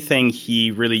only thing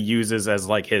he really uses as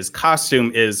like his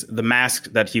costume is the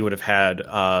mask that he would have had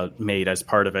made as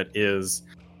part of it is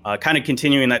kind of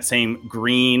continuing that same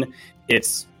green. It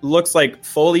looks like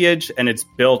foliage, and it's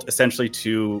built essentially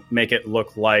to make it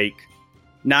look like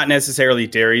not necessarily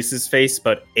Darius's face,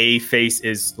 but a face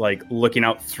is like looking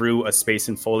out through a space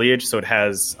in foliage. So it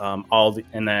has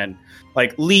and then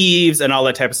like leaves and all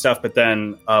that type of stuff. But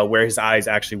then where his eyes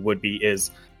actually would be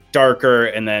is darker,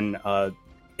 and then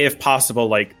if possible,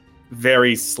 like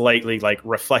very slightly like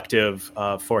reflective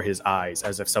for his eyes,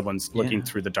 as if someone's looking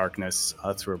through the darkness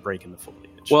through a break in the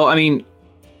foliage. Well, I mean,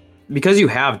 because you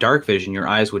have dark vision, your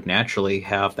eyes would naturally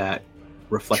have that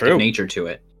reflective nature to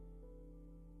it.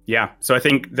 Yeah, so I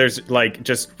think there's like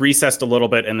just recessed a little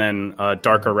bit and then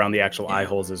darker around the actual eye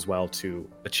holes as well to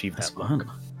achieve that look.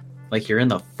 Like you're in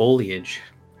the foliage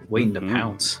waiting to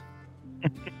pounce.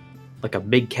 Like a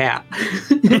big cat.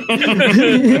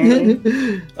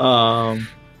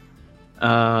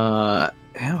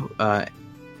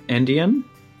 Indian?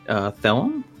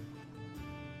 Thelum?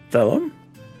 Thelum?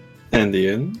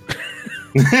 Indian.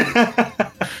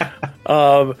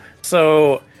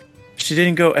 So she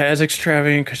didn't go as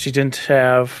extravagant because she didn't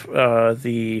have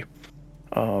the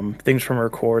things from her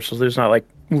core, so there's not like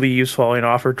leaves falling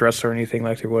off her dress or anything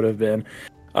like there would have been.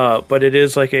 But it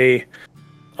is like a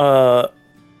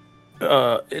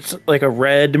it's like a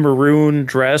red maroon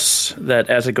dress that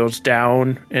as it goes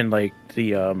down and like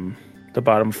the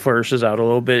bottom flourishes out a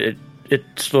little bit, it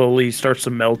slowly starts to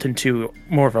melt into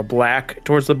more of a black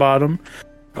towards the bottom,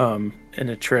 and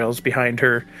it trails behind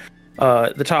her.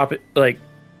 The top, like,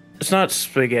 it's not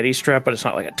spaghetti strap, but it's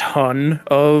not like a ton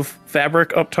of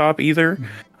fabric up top either.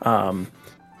 And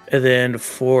then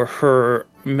for her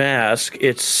mask,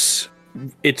 it's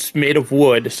made of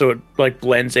wood, so it like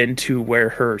blends into where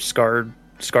her scars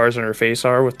on her face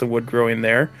are with the wood growing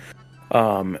there.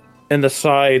 And the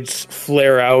sides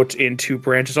flare out into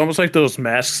branches, almost like those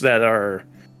masks they're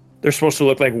supposed to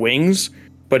look like wings,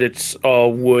 but it's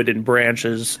all wood and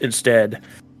branches instead.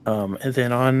 And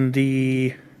then on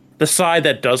the side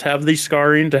that does have the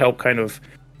scarring to help kind of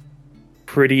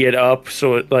pretty it up,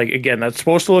 so it, like, again, that's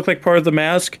supposed to look like part of the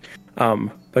mask,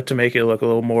 but to make it look a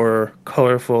little more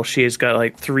colorful, she has got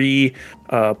like 3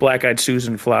 black-eyed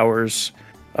Susan flowers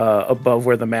above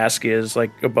where the mask is,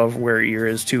 like above where her ear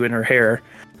is too, in her hair.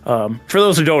 For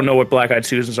those who don't know what black-eyed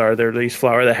Susans are, they're these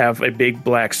flowers that have a big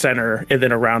black center, and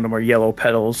then around them are yellow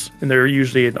petals, and they're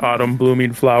usually an autumn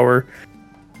blooming flower.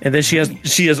 And then she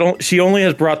only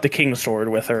has brought the king's sword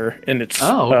with her, and it's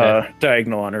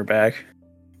diagonal on her back.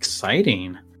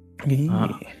 Exciting.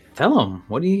 Thelum,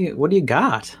 what do you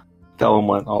got? Thelum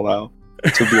went all out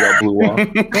to beat up Blue Wall.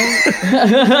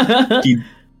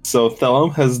 So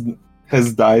Thelum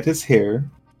has dyed his hair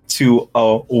to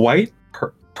a white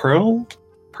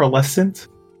pearlescent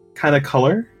kind of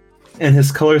color, and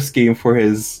his color scheme for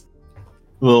his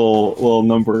little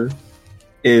number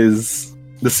is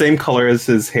the same color as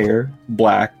his hair,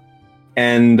 black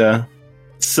and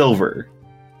silver.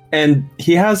 And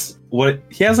he has like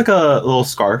a little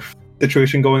scarf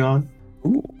situation going on.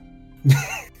 Ooh.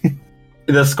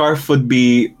 The scarf would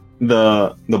be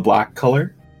the black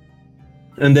color,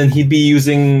 and then he'd be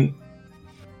using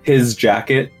his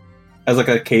jacket as like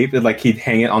a cape, and like he'd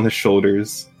hang it on his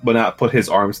shoulders but not put his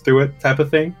arms through it, type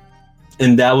of thing.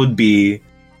 And that would be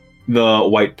the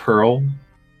white pearl,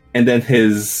 and then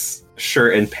his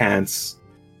shirt and pants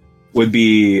would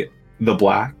be the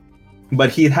black, but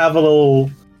he'd have a little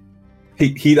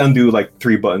he'd undo like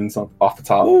 3 buttons off the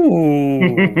top. Ooh.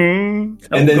 And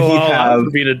then he'd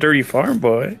have being a dirty farm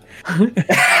boy.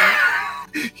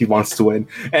 He wants to win.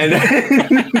 And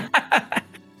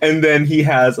and then he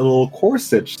has a little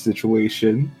corset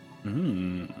situation.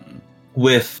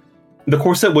 With the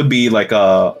corset would be like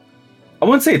I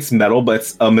wouldn't say it's metal, but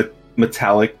it's a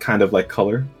metallic kind of like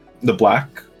color. The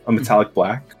black, a metallic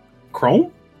black.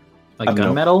 Chrome? Like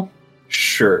gunmetal?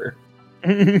 Sure.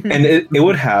 And it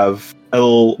would have a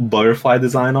little butterfly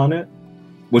design on it,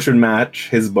 which would match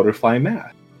his butterfly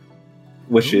mask,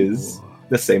 which is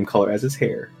the same color as his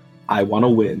hair. I want to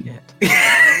win.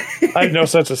 I have no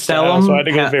sense of style, so I had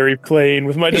to go very plain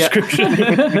with my description.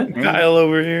 Kyle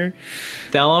over here.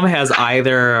 Thelum has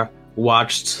either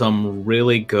watched some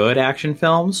really good action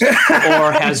films or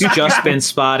has just been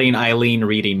spotting Eileen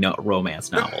reading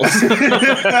romance novels.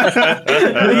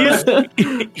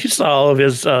 You saw all of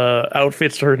his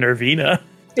outfits for Nervina.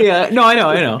 Yeah, no, I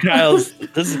know.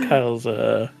 This is Kyle's,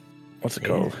 what's it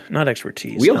called? Not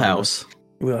expertise. Wheelhouse.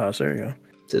 Wheelhouse, there you go.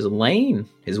 It's his lane,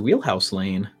 his wheelhouse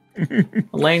lane. A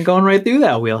lane going right through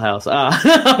that wheelhouse.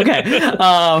 Okay.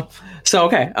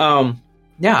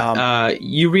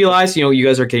 You realize, you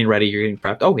guys are getting ready. You're getting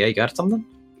prepped. Oh, yeah, you got something?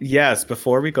 Yes,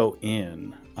 before we go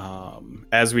in,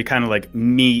 as we kind of like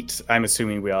meet, I'm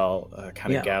assuming we all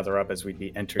kind of gather up as we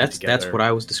be entering together. That's what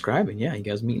I was describing. Yeah, you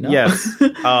guys meeting up. Yes.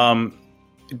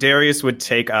 Darius would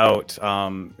take out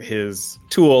his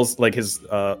tools, like his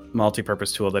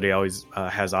multi-purpose tool that he always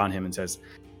has on him, and says,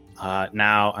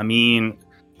 now,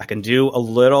 I can do a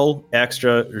little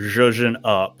extra zhuzhen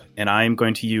up, and I'm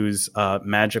going to use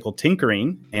magical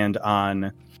tinkering. And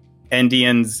on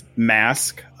Endian's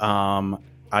mask,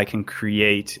 I can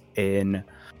create an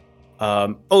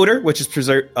odor, which is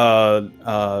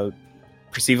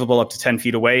perceivable up to 10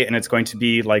 feet away, and it's going to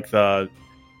be like the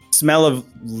smell of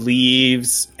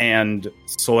leaves and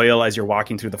soil as you're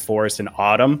walking through the forest in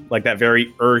autumn, like that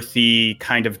very earthy,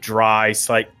 kind of dry,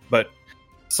 but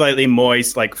slightly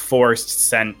moist, like forest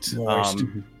scent.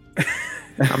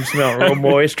 I'm smelling real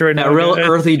moist right now. That real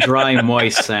earthy, dry,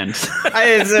 moist scent.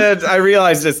 I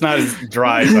realized it's not as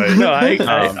dry, but no, I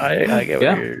get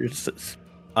what you're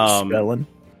smelling.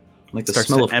 Like the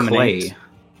smell of clay.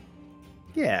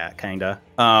 Yeah, kinda.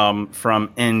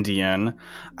 From Indian,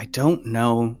 I don't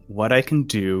know what I can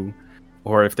do,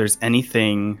 or if there's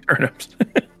anything. Turnips.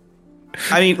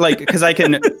 I mean, like, because I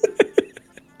can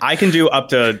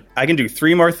do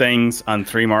 3 more things on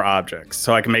 3 more objects.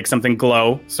 So I can make something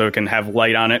glow, so it can have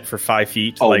light on it for 5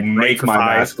 feet. Oh, like make my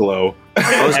mask glow.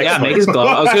 Make his glow.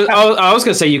 I was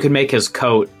gonna say you could make his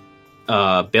coat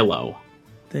billow.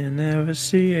 They never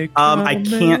see it. I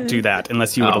can't do that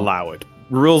unless you would allow it.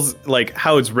 Rules, like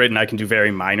how it's written, I can do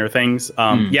very minor things.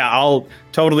 Yeah, I'll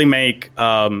totally make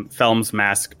Thelm's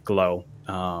mask glow.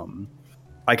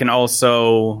 I can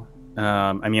also,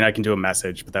 I can do a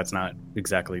message, but that's not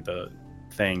exactly the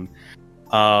thing.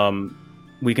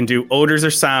 We can do odors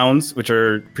or sounds, which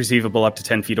are perceivable up to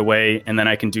 10 feet away, and then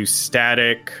I can do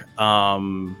static,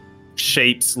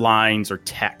 shapes, lines, or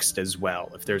text as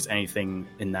well, if there's anything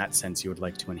in that sense you would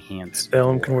like to enhance.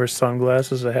 Thelm can wear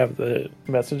sunglasses that have the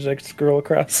message that scroll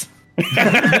across.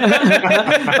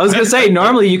 I was gonna say,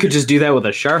 normally you could just do that with a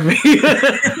Sharpie.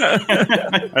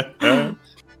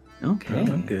 Okay.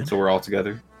 Good. So we're all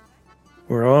together.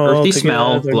 We're all earthy together.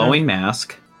 smell, glowing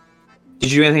mask.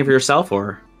 Did you do anything for yourself,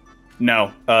 or?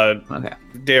 No. Okay.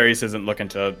 Darius isn't looking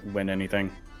to win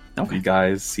anything. Okay. You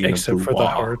guys seen except a blue for wall? The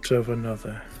heart of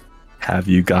another. Have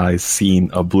you guys seen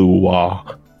a blue wall?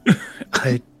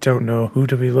 I don't know who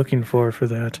to be looking for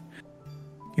that.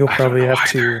 You'll probably have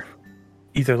to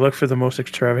either look for the most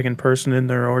extravagant person in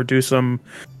there or do some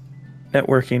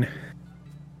networking.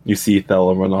 You see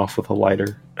Thela run off with a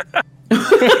lighter.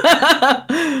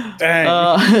 Dang.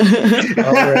 All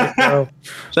right, well,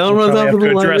 Thela runs off with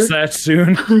a lighter. Address that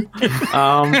soon.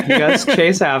 You guys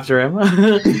chase after him.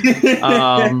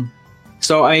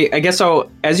 So I guess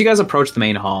so. As you guys approach the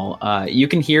main hall, you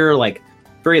can hear like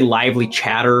very lively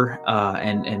chatter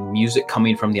and music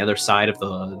coming from the other side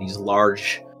of these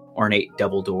large, ornate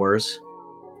double doors.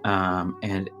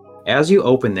 And as you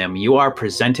open them, you are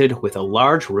presented with a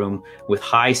large room with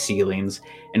high ceilings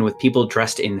and with people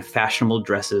dressed in fashionable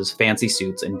dresses, fancy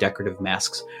suits, and decorative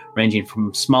masks, ranging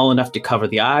from small enough to cover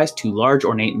the eyes to large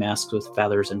ornate masks with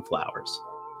feathers and flowers.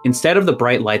 Instead of the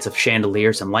bright lights of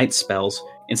chandeliers and light spells,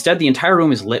 instead the entire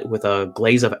room is lit with a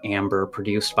glaze of amber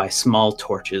produced by small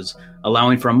torches,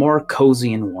 allowing for a more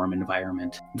cozy and warm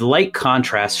environment. The light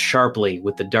contrasts sharply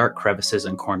with the dark crevices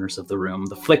and corners of the room.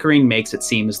 The flickering makes it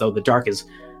seem as though the dark is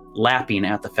lapping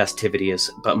at the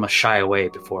festivities, but must shy away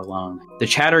before long. The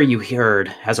chatter you heard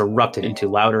has erupted into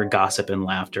louder gossip and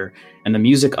laughter, and the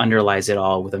music underlies it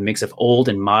all with a mix of old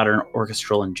and modern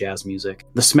orchestral and jazz music.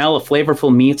 The smell of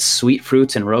flavorful meats, sweet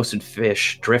fruits, and roasted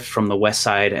fish drift from the west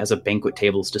side as a banquet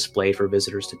table is displayed for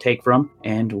visitors to take from,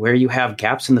 and where you have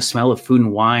gaps in the smell of food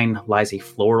and wine lies a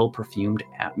floral perfumed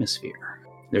atmosphere.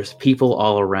 There's people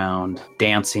all around,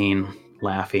 dancing,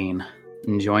 laughing,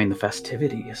 enjoying the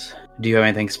festivities. Do you have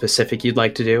anything specific you'd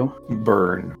like to do?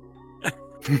 Burn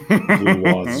Blue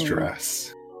Wall's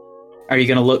dress. Are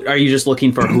you just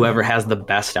looking for whoever has the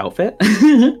best outfit?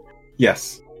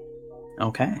 Yes.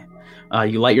 Okay.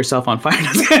 You light yourself on fire.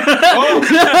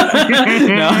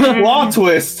 No. Plot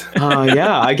twist.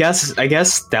 Yeah, I guess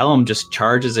Stellum just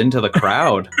charges into the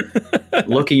crowd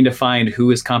looking to find who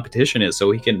his competition is so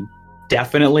he can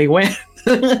definitely win.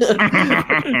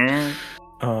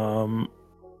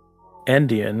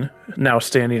 Endian, now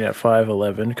standing at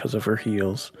 5'11" because of her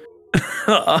heels.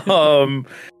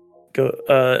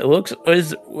 It looks,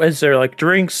 is there like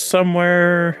drinks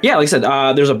somewhere? Yeah, like I said,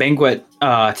 there's a banquet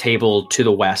table to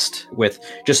the west with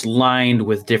just lined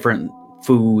with different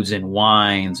foods and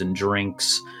wines and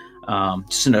drinks.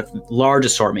 Just in a large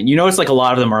assortment. You notice like a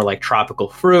lot of them are like tropical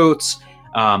fruits,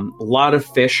 a lot of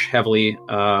fish heavily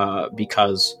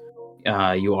because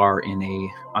you are in a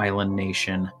island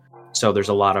nation. So there's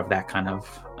a lot of that kind of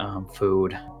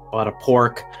food. A lot of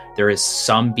pork. There is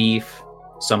some beef,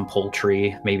 some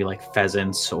poultry, maybe like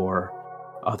pheasants or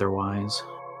otherwise.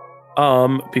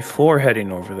 Before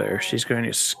heading over there, she's going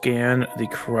to scan the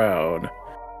crowd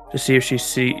to see if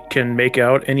she can make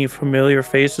out any familiar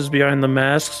faces behind the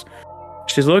masks.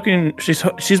 She's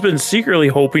been secretly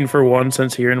hoping for one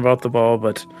since hearing about the ball,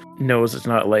 but knows it's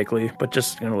not likely, but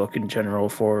just gonna look in general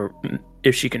for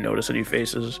if she can notice any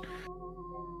faces.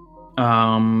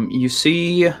 You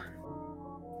see,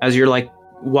 as you're like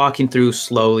walking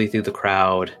slowly through the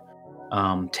crowd,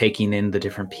 taking in the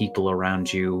different people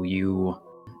around you, you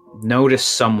notice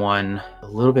someone a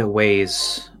little bit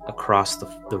ways across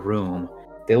the room.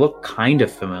 They look kind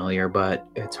of familiar, but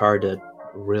it's hard to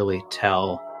really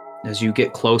tell. As you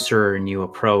get closer and you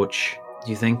approach,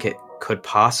 do you think it could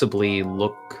possibly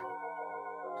look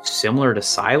similar to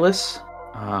Silas?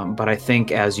 But I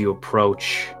think as you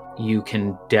approach, you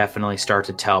can definitely start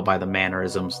to tell by the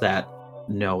mannerisms that,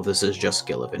 no, this is just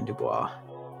Gillivan Dubois.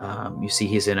 You see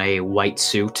he's in a white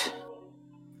suit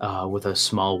with a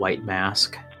small white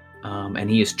mask. And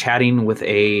he is chatting with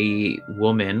a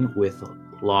woman with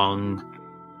long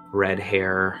red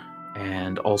hair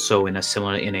and also in a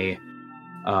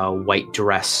white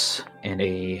dress and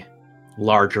a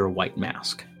larger white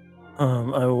mask.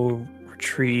 I will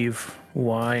retrieve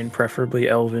wine, preferably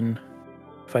Elven,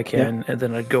 if I can, and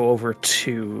then I'd go over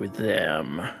to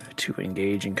them to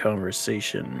engage in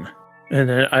conversation. And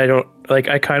then I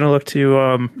kind of look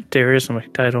to Darius. I'm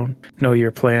like, I don't know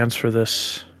your plans for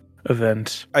this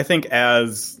event. I think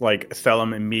as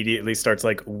Thelum immediately starts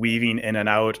weaving in and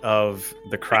out of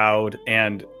the crowd,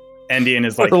 and Endian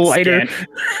is lighter.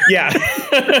 Yeah.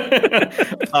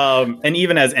 And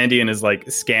even as Endian is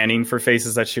scanning for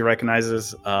faces that she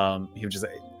recognizes, he would just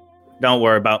say, "Don't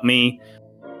worry about me.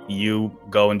 You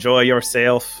go enjoy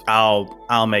yourself.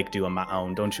 I'll make do on my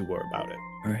own. Don't you worry about it."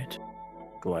 All right.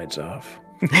 Glides off.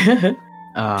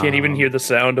 Can't even hear the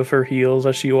sound of her heels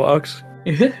as she walks.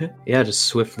 Yeah, just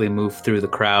swiftly move through the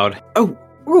crowd. Oh,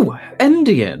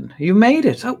 Endian, you made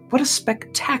it. Oh, what a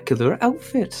spectacular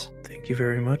outfit. Thank you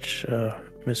very much,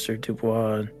 Mr.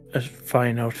 Dubois. A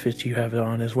fine outfit you have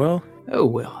on as well. Oh,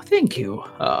 well, thank you.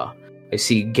 I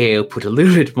see Gale put a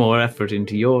little bit more effort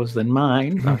into yours than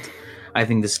mine, but I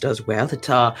think this does well.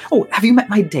 Have you met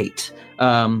my date?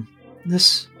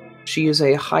 She is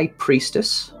a high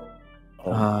priestess.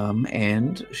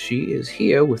 And she is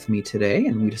here with me today,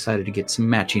 and we decided to get some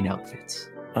matching outfits.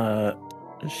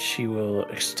 She will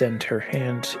extend her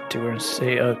hand to her and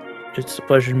say, "It's a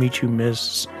pleasure to meet you,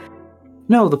 miss."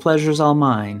 No, the pleasure's all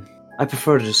mine. I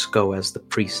prefer to just go as the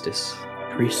priestess.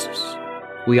 Priestess?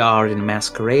 We are in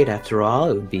masquerade, after all.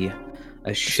 It would be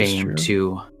a shame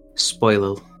to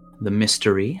spoil the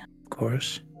mystery. Of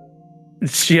course.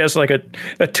 She has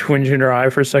a twinge in her eye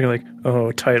for a second,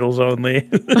 titles only.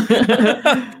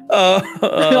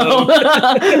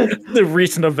 The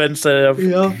recent events that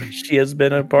she has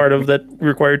been a part of that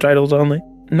require titles only.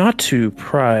 Not to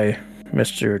pry,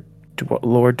 Mr. Dubois,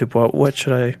 Lord Dubois. What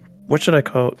should I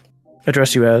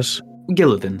address you as?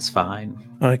 Gillivan's fine.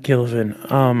 Gillivan.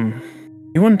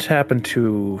 You wouldn't happen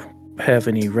to have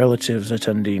any relatives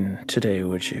attending today,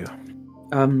 would you?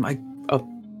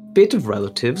 Bit of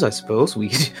relatives, I suppose. We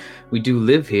do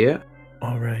live here.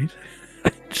 All right.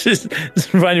 Just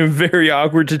find it very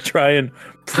awkward to try and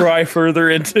pry further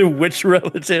into which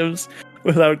relatives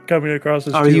without coming across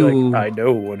as I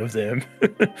know one of them.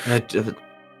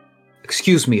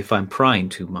 Excuse me if I'm prying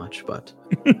too much, but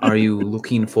are you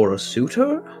looking for a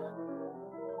suitor?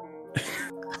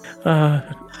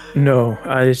 No.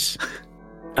 I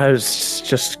was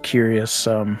just curious.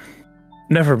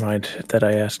 Never mind that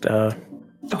I asked.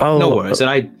 No worries.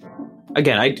 And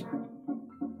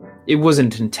it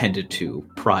wasn't intended to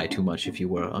pry too much if you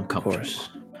were uncomfortable. Of course.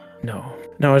 No,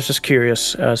 I was just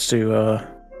curious as to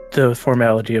the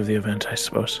formality of the event, I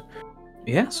suppose.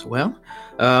 Yes, well,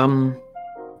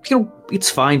 it's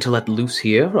fine to let loose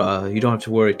here. You don't have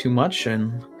to worry too much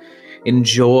and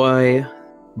enjoy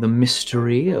the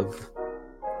mystery of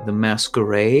the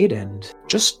masquerade and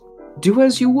just do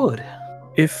as you would.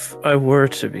 If I were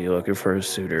to be looking for a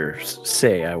suitor,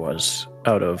 say I was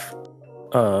out of,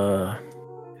 I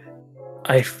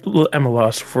am a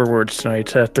loss for words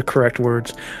tonight, the correct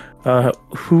words.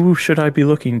 Who should I be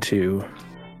looking to?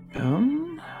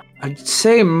 I'd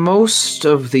say most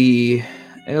of the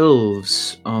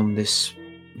elves in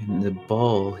the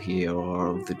ball here are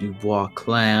of the Dubois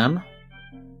clan.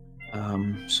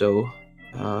 So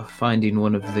finding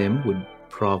one of them would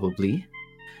probably...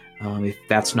 if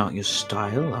that's not your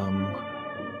style,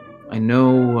 I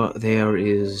know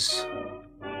there's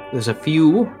a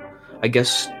few, I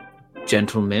guess,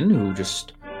 gentlemen who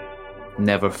just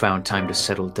never found time to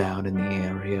settle down in the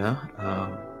area.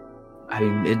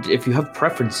 If you have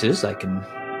preferences, I can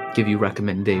give you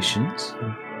recommendations.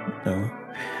 No,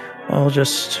 I'll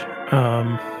just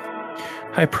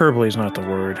hyperbole is not the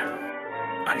word.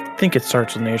 I think it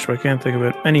starts with an H, but I can't think of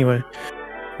it. Anyway,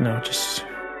 no, just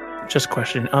just a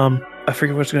question. I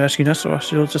forget what I was going to ask you next, so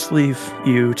I'll just leave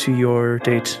you to your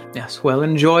date. Yes, well,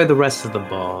 enjoy the rest of the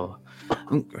ball.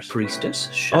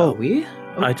 Priestess, shall we?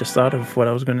 Oh. I just thought of what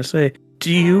I was going to say.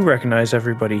 Do you recognize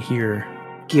everybody here?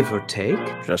 Give or take.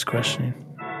 Just questioning.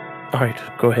 All right,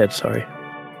 go ahead, sorry.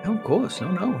 Oh, of course,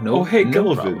 no. Oh, hey,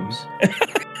 no Gillivan.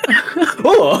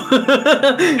 Oh.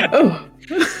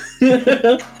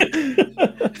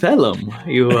 Phelim,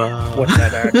 you What's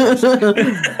that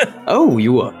accent? Oh,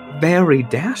 you are very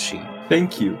dashing.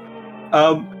 Thank you.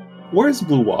 Where's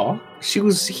Blue? She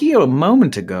was here a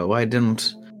moment ago. I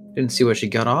didn't see where she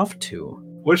got off to.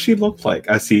 What does she look like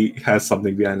as he has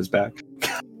something behind his back?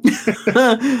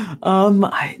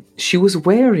 She was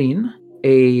wearing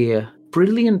a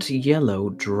brilliant yellow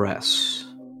dress.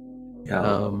 It's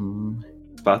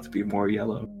about to be more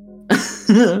yellow.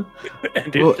 And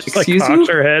it just cocks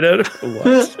her head out.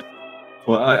 What?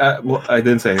 Well, I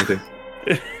didn't say anything.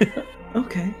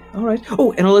 Okay, all right.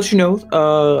 Oh, and I'll let you know,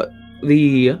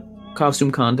 the costume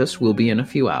contest will be in a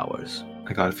few hours.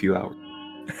 I got a few hours.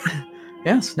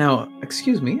 Yes, now,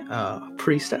 excuse me,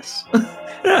 priestess.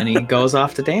 And he goes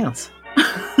off to dance.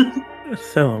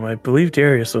 Thelum, I believe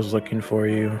Darius was looking for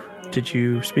you. Did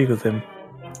you speak with him?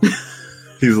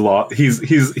 He's looking.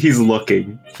 He's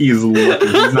looking. He's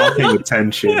not paying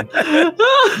attention.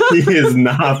 He is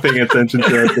not paying attention to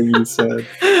everything you said.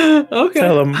 Okay.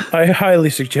 Thelum, I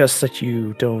highly suggest that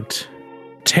you don't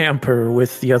tamper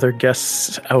with the other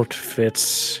guests'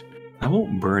 outfits. I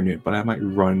won't burn it, but I might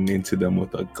run into them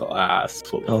with a glass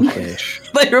full of fish. I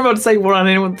thought you were about to say run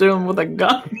into them with a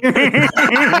gun.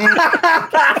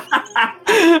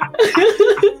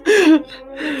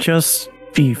 Just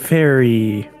be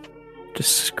very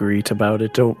discreet about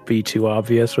it. Don't be too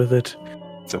obvious with it.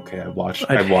 It's okay. I've watched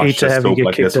I'd a soap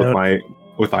like this out.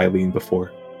 with Eileen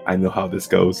before. I know how this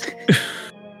goes.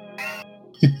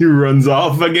 He runs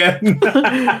off again.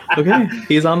 Okay,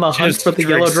 he's on the hunt for the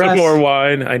yellow dress. Some more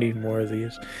wine. I need more of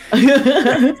these.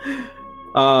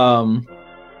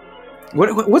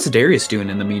 What's Darius doing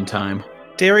in the meantime?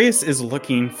 Darius is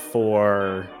looking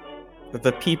for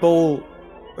the people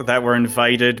that were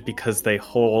invited because they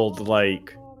hold,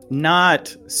 like,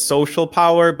 not social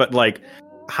power, but, like,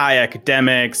 high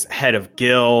academics, head of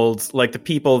guilds, like the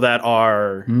people that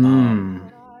are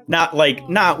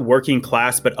not working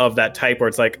class, but of that type where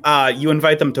it's like, you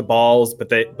invite them to balls,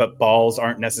 but balls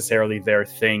aren't necessarily their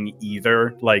thing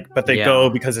either. Like, but they go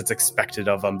because it's expected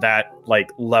of them, that, like,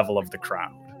 level of the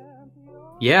crowd.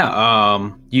 Yeah,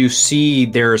 you see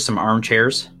there are some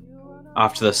armchairs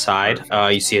off to the side.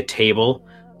 You see a table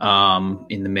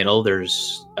in the middle.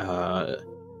 There's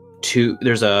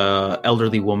there's a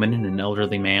elderly woman and an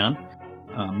elderly man.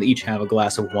 They each have a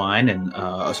glass of wine and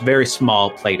a very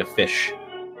small plate of fish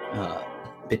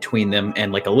between them,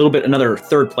 and like another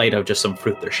third plate of just some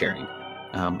fruit they're sharing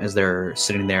as they're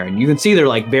sitting there. And you can see they're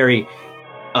like very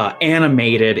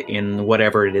animated in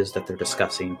whatever it is that they're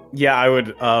discussing. Yeah, I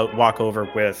would walk over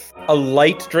with a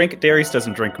light drink. Darius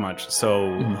doesn't drink much,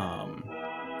 so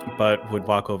but would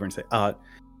walk over and say,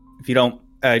 if you don't,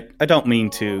 I don't mean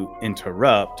to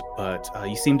interrupt, but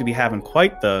you seem to be having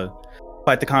quite the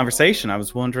conversation. I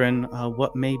was wondering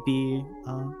what may be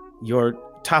your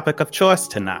topic of choice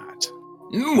tonight.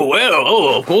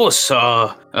 Well, of course.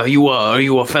 Are you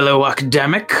a fellow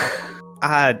academic?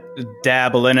 I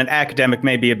dabble in it. Academic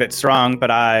may be a bit strong,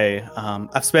 but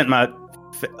I've spent my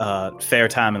fair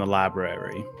time in the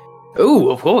library. Oh,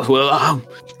 of course. Well,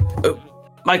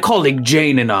 my colleague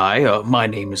Jane and I, my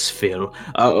name is Phil.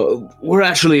 We're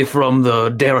actually from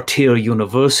the Daratir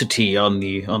University in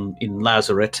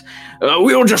Lazaret.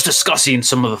 We were just discussing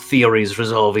some of the theories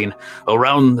revolving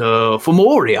around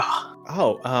Femoria.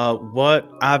 What?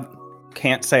 I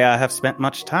can't say I have spent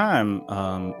much time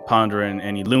pondering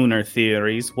any lunar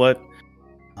theories. What?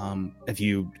 If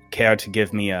you care to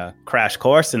give me a crash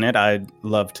course in it, I'd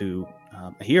love to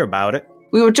hear about it.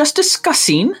 We were just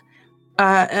discussing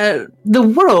the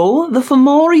role the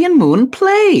Fomorian moon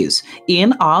plays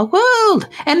in our world,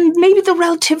 and maybe the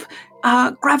relative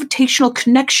gravitational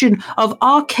connection of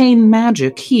arcane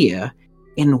magic here,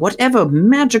 in whatever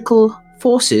magical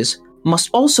forces must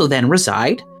also then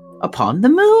reside upon the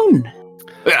moon.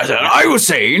 As I was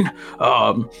saying,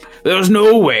 there's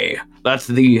no way that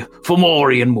the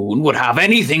Fomorian moon would have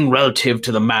anything relative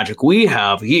to the magic we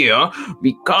have here,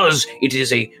 because it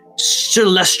is a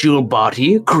celestial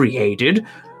body created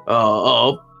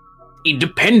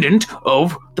independent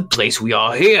of the place we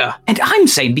are here. And I'm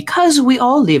saying because we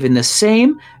all live in the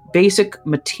same basic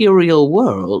material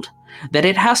world, that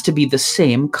it has to be the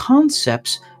same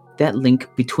concepts that link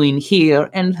between here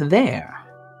and there.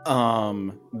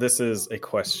 This is a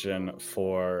question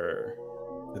for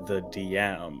the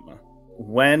DM.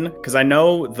 Because I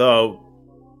know the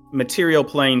material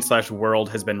plane / world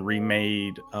has been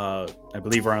remade, I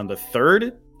believe around the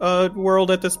third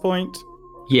world at this point.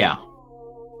 Yeah.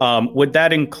 Would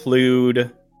that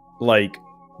include like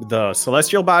the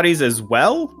celestial bodies as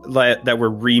well that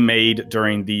were remade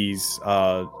during these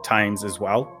times as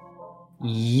well?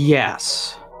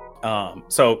 Yes.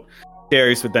 So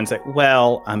Darius would then say,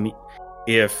 well, I mean,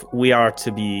 if we are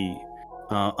to be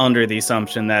under the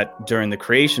assumption that during the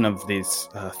creation of this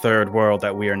third world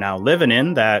that we are now living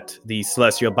in, that the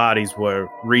celestial bodies were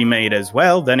remade as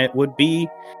well, then it would be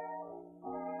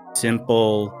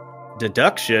simple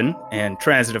deduction and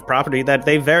transitive property that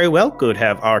they very well could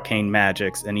have arcane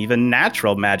magics and even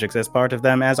natural magics as part of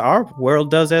them, as our world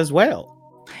does as well.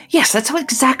 Yes, that's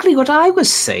exactly what I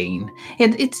was saying.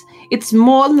 It's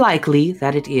more likely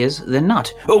that it is than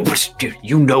not. Oh, but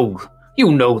you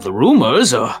know the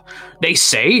rumors. They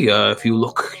say if you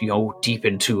look, deep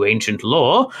into ancient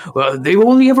lore, they've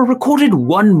only ever recorded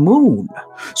one moon.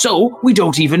 So we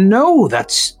don't even know that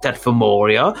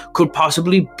Femoria could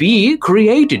possibly be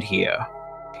created here.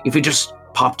 If it just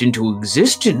popped into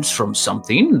existence from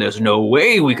something, there's no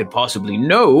way we could possibly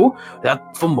know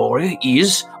that Femoria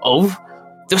is of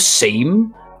the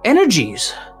same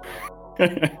energies.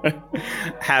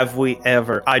 Have we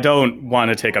ever? I don't want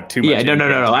to take up too much. Yeah, no.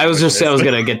 I was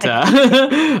going to get to...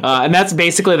 and that's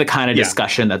basically the kind of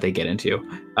discussion that they get into.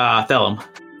 Thelum.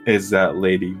 Is that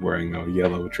lady wearing a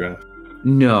yellow dress?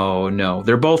 No.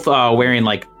 They're both wearing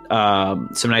like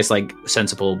some nice, like,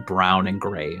 sensible brown and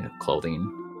gray clothing.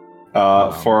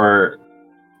 They're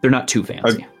not too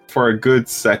fancy. For a good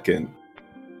second,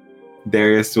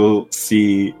 Darius will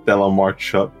see Thela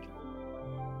march up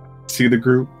to the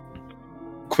group,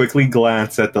 quickly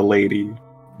glance at the lady,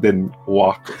 then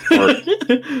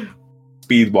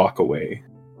speed walk away.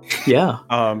 Yeah.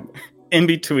 In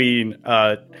between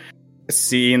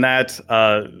seeing that,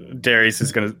 Darius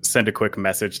is going to send a quick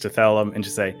message to Thelum and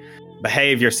just say,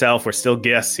 "Behave yourself. We're still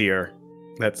guests here."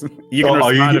 That's you can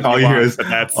all you hear is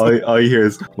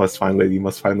must find lady.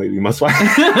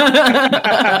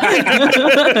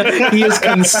 He is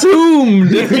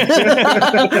consumed.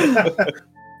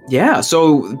 Yeah,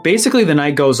 so basically the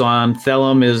night goes on.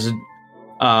 Thelum is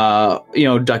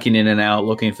ducking in and out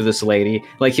looking for this lady.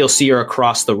 Like, he'll see her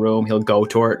across the room, he'll go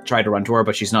to her, try to run to her,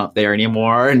 but she's not there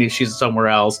anymore, and she's somewhere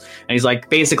else, and he's like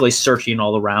basically searching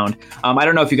all around. I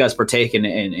don't know if you guys partake in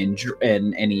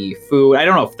any food. I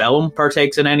don't know if Thelum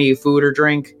partakes in any food or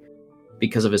drink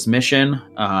because of his mission.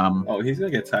 He's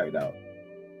gonna get tired out.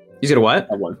 He's gonna what?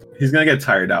 He's gonna get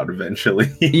tired out eventually.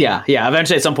 yeah.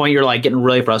 Eventually, at some point, you're like getting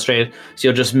really frustrated, so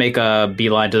you'll just make a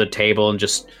beeline to the table and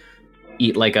just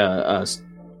eat like a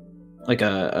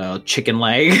chicken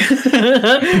leg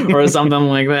or something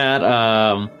like that.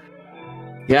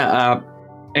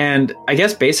 And I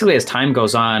guess basically as time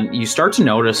goes on, you start to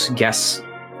notice guests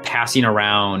passing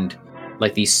around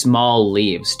like these small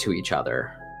leaves to each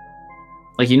other.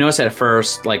 Like, you notice at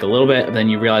first like a little bit, and then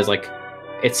you realize like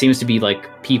it seems to be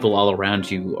like people all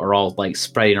around you are all like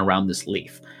spreading around this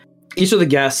leaf. Each of the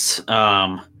guests,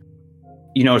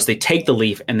 you notice they take the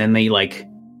leaf and then they like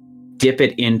dip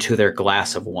it into their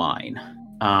glass of wine.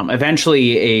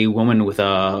 Eventually, a woman with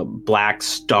a black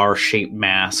star-shaped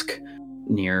mask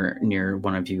near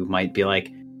one of you might be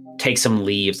like, take some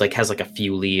leaves, like has like a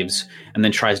few leaves, and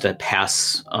then tries to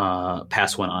pass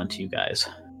one on to you guys.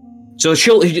 So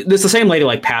it's the same lady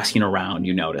like passing around,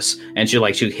 you notice, and she'll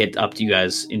hit up to you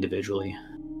guys individually.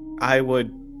 I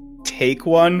would take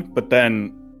one, but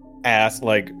then ask,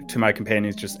 like, to my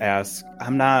companions, just ask,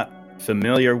 I'm not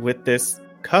familiar with this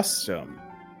custom.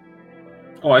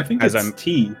 Oh, I think it's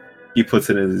tea. He puts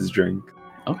it in his drink.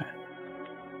 Okay.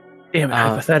 Damn,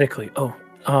 hypothetically.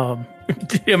 Am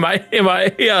I?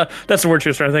 That's the word she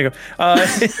was trying to think of.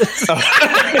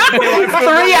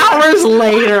 3 hours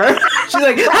later, she's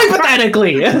like,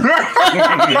 hypothetically.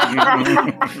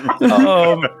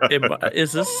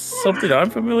 Is this something I'm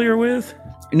familiar with?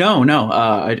 No.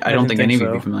 I don't think any of you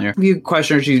are familiar. If you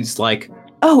question her, she's like,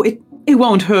 oh, it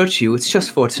won't hurt you. It's just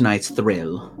for tonight's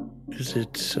thrill. Is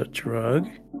it a drug?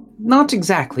 Not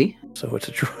exactly. So it's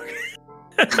a drug.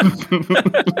 It's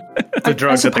a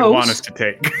drug that they want us to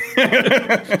take.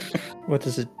 What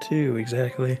does it do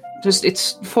exactly?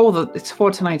 It's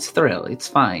for tonight's thrill. It's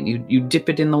fine. You dip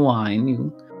it in the wine,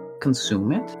 you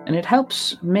consume it, and it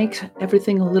helps make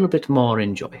everything a little bit more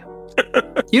enjoyable.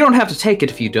 You don't have to take it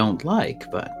if you don't like,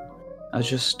 but I was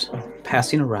just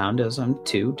passing around as I'm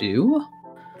to do.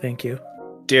 Thank you.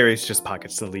 Darius just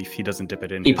pockets the leaf. He doesn't dip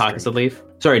it in. He pockets the leaf?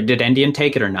 Sorry, did Endian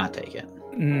take it or not take it?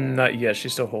 Not yet.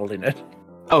 She's still holding it.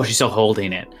 Oh, she's still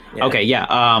holding it. Yeah. Okay,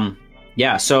 yeah.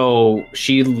 Yeah, so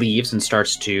she leaves and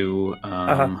starts to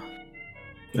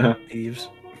Leaves.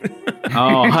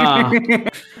 Oh, huh.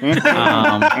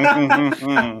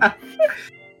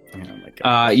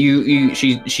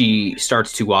 She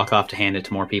starts to walk off to hand it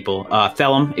to more people.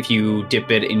 Thelum, if you dip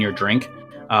it in your drink,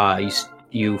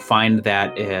 you find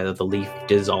that the leaf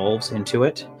dissolves into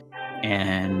it,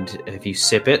 and if you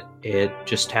sip it, it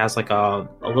just has like a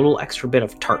little extra bit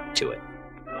of tart to it.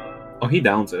 Oh, he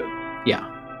downs it. Yeah.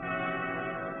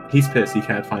 He's pissed he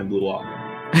can't find Blue Wall.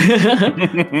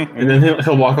 And then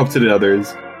he'll walk up to the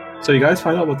others. So you guys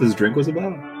find out what this drink was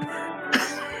about?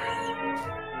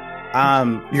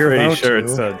 You're pretty sure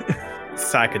it's a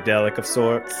psychedelic of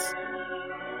sorts.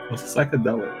 What's a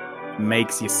psychedelic?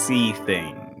 Makes you see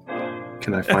things.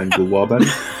 Can I find Blue Wall then?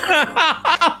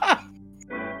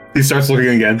 He starts looking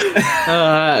again.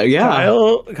 Yeah.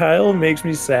 Kyle makes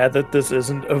me sad that this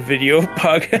isn't a video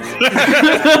podcast.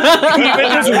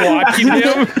 Even just watching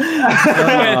him,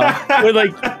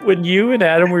 when you and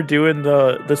Adam were doing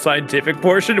the scientific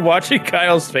portion, watching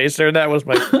Kyle's face there, that was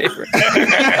my favorite.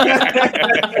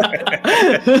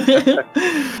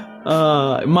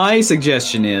 My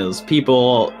suggestion is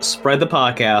people spread the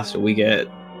podcast. We get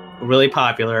really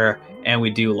popular. And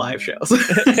we do live shows. So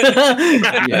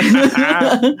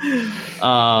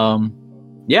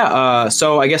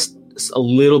I guess a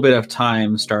little bit of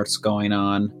time starts going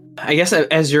on. I guess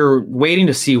as you're waiting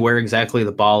to see where exactly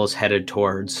the ball is headed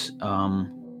towards,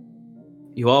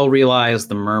 you all realize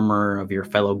the murmur of your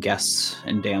fellow guests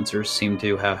and dancers seem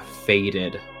to have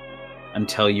faded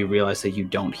until you realize that you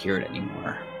don't hear it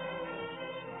anymore.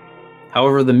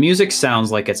 However, the music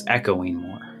sounds like it's echoing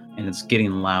more, and it's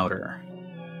getting louder,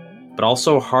 but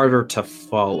also harder to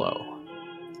follow.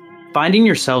 Finding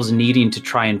yourselves needing to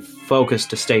try and focus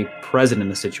to stay present in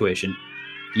the situation,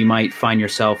 you might find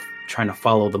yourself trying to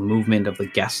follow the movement of the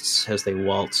guests as they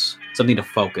waltz, something to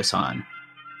focus on.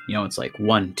 You know, it's like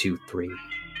 1, 2, 3,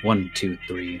 1, 2,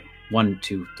 3, 1,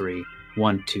 2, 3,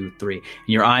 1, 2, 3. And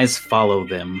your eyes follow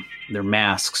them, their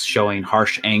masks showing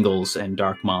harsh angles and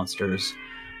dark monsters,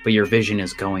 but your vision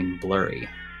is going blurry.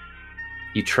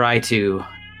 You try to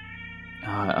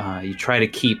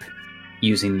keep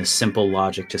using the simple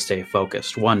logic to stay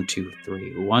focused. 1, 2,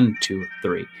 3, 1, 2,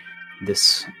 3.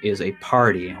 This is a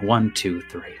party. 1, 2,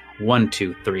 3, 1,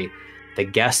 2, 3. The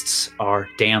guests are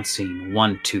dancing.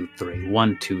 1, 2, 3,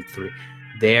 1, 2, 3.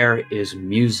 There is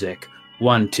music.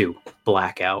 1, 2,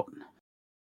 blackout.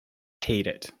 Hate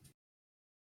it.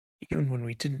 Even when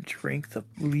we didn't drink the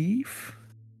leaf,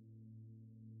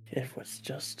 it was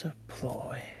just a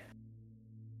ploy.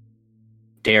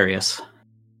 Darius.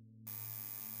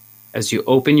 As you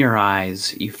open your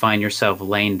eyes, you find yourself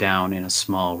laying down in a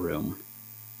small room.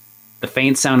 The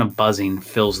faint sound of buzzing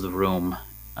fills the room,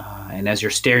 and as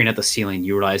you're staring at the ceiling,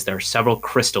 you realize there are several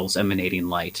crystals emanating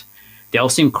light. They all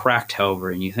seem cracked,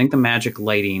 however, and you think the magic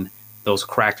lighting those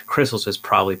cracked crystals is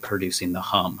probably producing the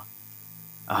hum.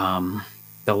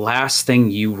 The last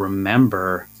thing you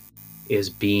remember is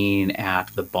being at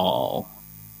the ball,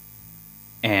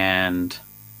 and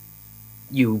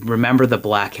you remember the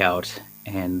blackout,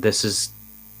 and this is,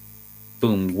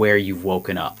 boom, where you've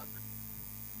woken up.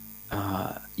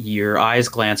 Your eyes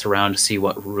glance around to see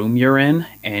what room you're in,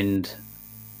 and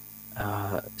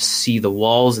see the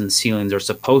walls and ceilings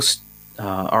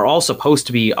are all supposed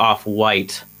to be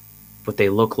off-white, but they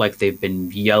look like they've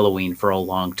been yellowing for a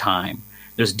long time.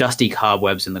 There's dusty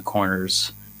cobwebs in the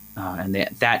corners, and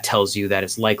that tells you that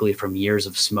it's likely from years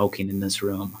of smoking in this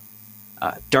room.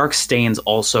 Dark stains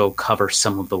also cover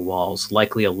some of the walls,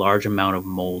 likely a large amount of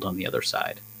mold on the other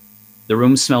side. The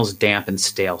room smells damp and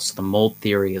stale, so the mold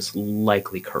theory is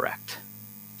likely correct.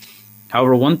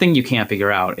 However, one thing you can't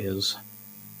figure out is,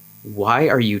 why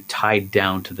are you tied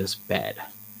down to this bed?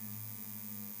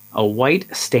 A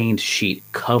white stained sheet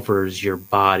covers your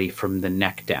body from the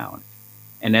neck down,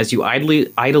 and as you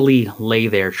idly lay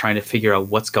there trying to figure out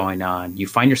what's going on, you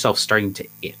find yourself starting to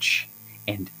itch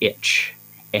and itch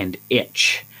and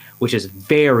itch, which is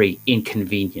very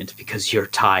inconvenient because you're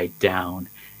tied down.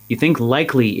 You think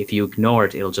likely if you ignore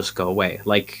it, it'll just go away,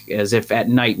 like as if at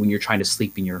night when you're trying to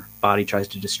sleep and your body tries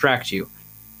to distract you.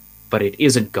 But it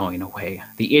isn't going away.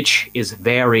 The itch is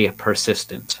very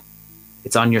persistent.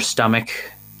 It's on your stomach,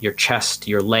 your chest,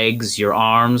 your legs, your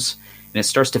arms, and it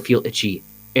starts to feel itchy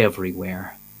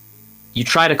everywhere. You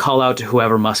try to call out to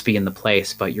whoever must be in the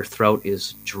place, but your throat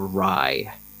is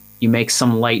dry. You make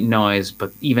some light noise,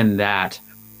 but even that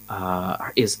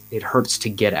it hurts to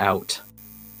get out.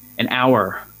 An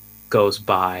hour goes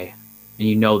by, and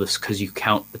you know this because you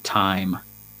count the time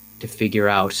to figure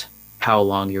out how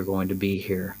long you're going to be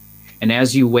here. And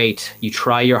as you wait, you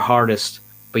try your hardest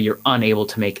but you're unable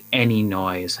to make any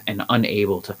noise and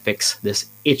unable to fix this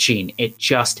itching. It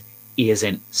just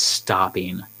isn't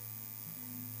stopping.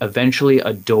 Eventually,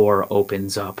 a door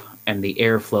opens up, and the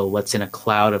airflow lets in a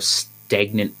cloud of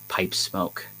stagnant pipe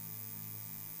smoke.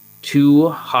 2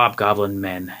 hobgoblin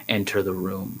men enter the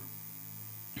room.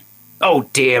 "Oh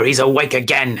dear, he's awake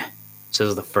again,"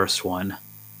 says the first one.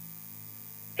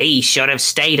 "He should have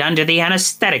stayed under the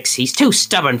anesthetics. He's too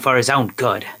stubborn for his own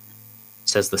good,"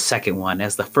 says the second one,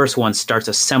 as the first one starts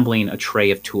assembling a tray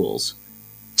of tools.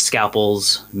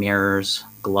 Scalpels, mirrors,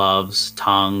 gloves,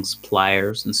 tongs,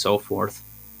 pliers, and so forth.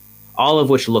 All of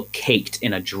which look caked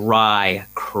in a dry,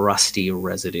 crusty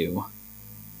residue.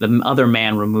 The other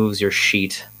man removes your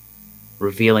sheet,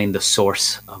 revealing the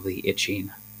source of the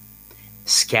itching.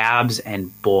 Scabs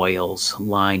and boils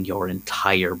line your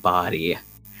entire body.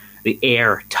 The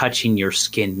air touching your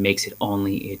skin makes it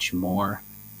only itch more.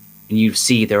 And you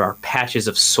see there are patches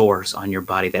of sores on your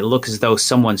body that look as though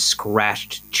someone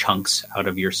scratched chunks out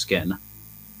of your skin.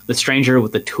 The stranger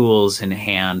with the tools in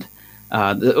hand,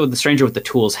 the stranger with the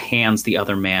tools hands the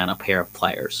other man a pair of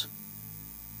pliers.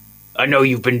 "I know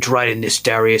you've been dreading this,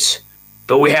 Darius,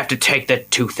 but we have to take that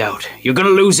tooth out. You're gonna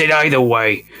lose it either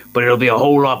way, but it'll be a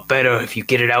whole lot better if you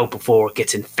get it out before it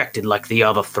gets infected like the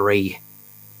other 3.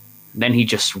 Then he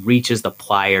just reaches the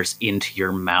pliers into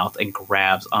your mouth and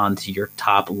grabs onto your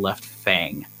top left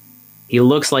fang. He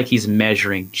looks like he's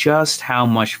measuring just how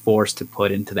much force to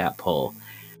put into that pull.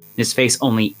 His face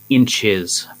only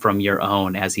inches from your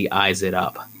own as he eyes it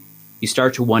up. You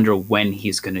start to wonder when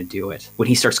he's going to do it. When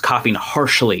he starts coughing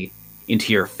harshly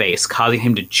into your face, causing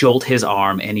him to jolt his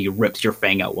arm, and he rips your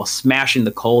fang out while smashing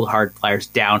the cold, hard pliers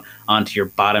down onto your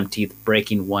bottom teeth,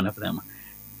 breaking one of them.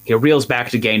 He reels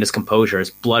back to gain his composure as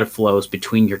blood flows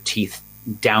between your teeth,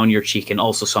 down your cheek, and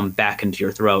also some back into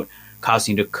your throat,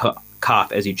 causing you to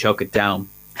cough as you choke it down.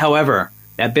 However,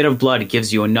 that bit of blood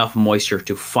gives you enough moisture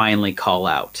to finally call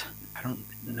out. I don't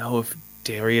know if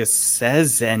Darius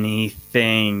says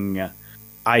anything.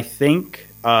 I think,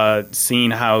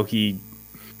 seeing how he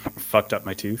fucked up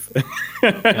my tooth,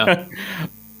 Yeah.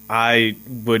 I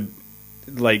would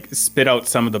spit out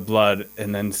some of the blood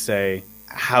and then say,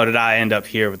 "How did I end up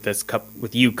here with this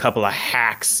with you couple of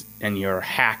hacks and your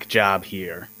hack job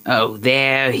here?" "Oh,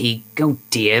 there he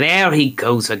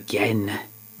goes again.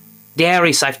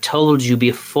 Darius, I've told you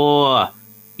before.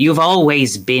 You've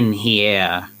always been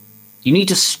here. You need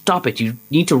to stop it. You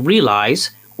need to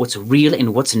realize what's real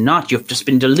and what's not. You've just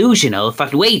been delusional for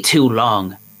way too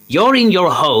long. You're in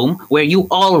your home where you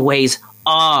always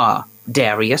are,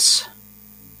 Darius."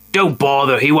 "Don't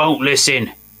bother, he won't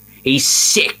listen. He's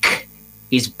sick.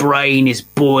 His brain is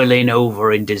boiling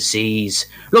over in disease.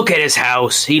 Look at his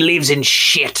house. He lives in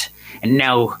shit. And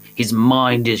now his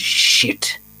mind is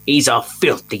shit. He's a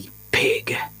filthy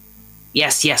pig."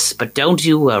 Yes, but don't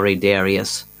you worry,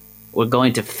 Darius. We're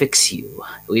going to fix you.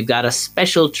 We've got a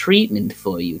special treatment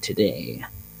for you today.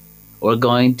 We're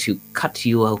going to cut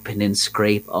you open and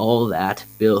scrape all that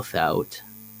filth out.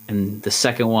 And the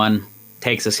second one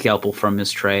takes a scalpel from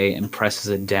his tray and presses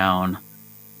it down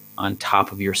on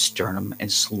top of your sternum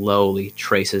and slowly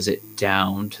traces it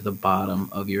down to the bottom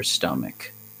of your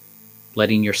stomach,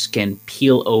 letting your skin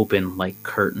peel open like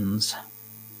curtains.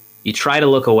 You try to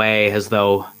look away as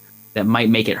though that might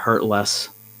make it hurt less,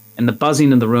 and the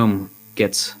buzzing in the room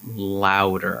gets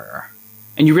louder.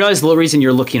 And you realize the reason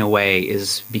you're looking away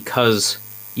is because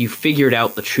you figured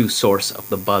out the true source of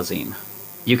the buzzing.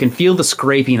 You can feel the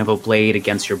scraping of a blade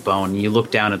against your bone. You look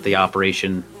down at the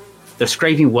operation. They're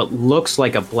scraping what looks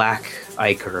like a black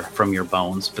ichor from your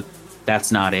bones, but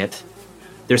that's not it.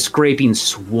 They're scraping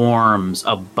swarms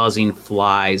of buzzing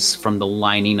flies from the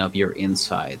lining of your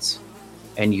insides.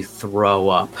 And you throw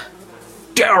up.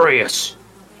 "Darius,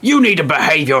 you need to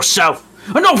behave yourself.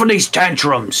 Enough of these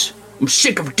tantrums. I'm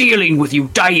sick of dealing with you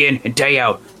day in and day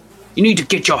out. You need to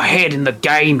get your head in the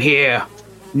game here.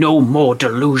 No more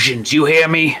delusions, you hear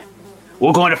me?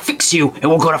 We're going to fix you, and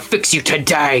we're going to fix you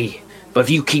today. But if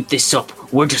you keep this up,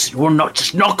 we're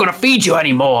not going to feed you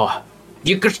anymore.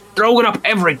 You just throw it up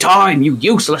every time, you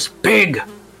useless pig.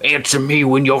 Answer me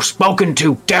when you're spoken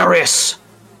to, Darius."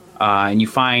 And you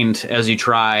find, as you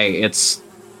try,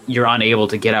 you're unable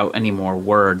to get out any more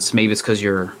words. Maybe it's because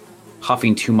you're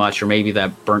huffing too much, or maybe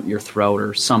that burnt your throat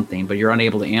or something, but you're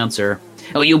unable to answer.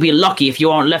 "Oh, you'll be lucky if you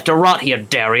aren't left to rot here,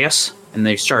 Darius." And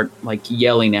they start,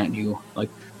 yelling at you,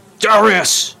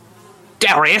 "Darius!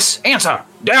 Darius, answer!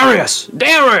 Darius!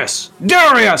 Darius!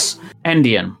 Darius!"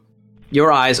 Endian,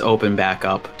 your eyes open back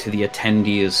up to the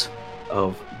attendees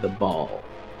of the ball.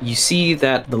 You see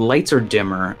that the lights are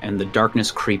dimmer and the darkness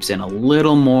creeps in a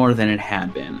little more than it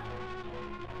had been.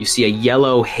 You see a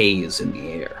yellow haze in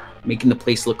the air, making the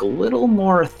place look a little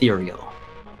more ethereal.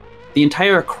 The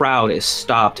entire crowd is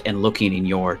stopped and looking in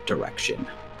your direction.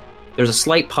 There's a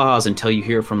slight pause until you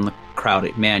hear from the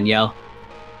crowded man yell,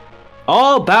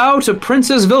 "All bow to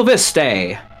Princess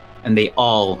Vilviste!" And they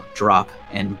all drop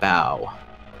and bow.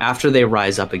 After they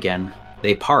rise up again,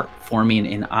 they part, forming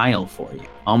an aisle for you,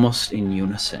 almost in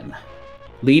unison,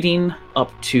 leading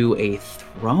up to a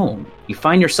throne. You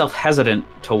find yourself hesitant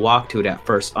to walk to it at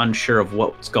first, unsure of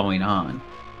what's going on,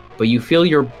 but you feel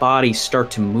your body start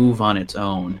to move on its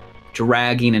own,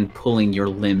 dragging and pulling your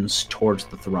limbs towards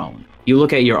the throne. You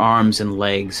look at your arms and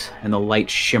legs, and the light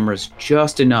shimmers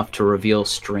just enough to reveal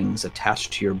strings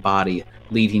attached to your body,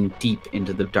 leading deep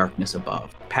into the darkness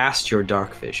above, past your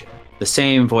dark vision. The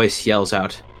same voice yells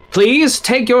out, "Please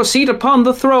take your seat upon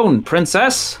the throne,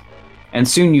 princess!" And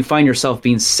soon you find yourself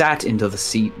being sat into the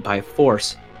seat by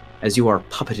force as you are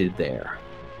puppeted there.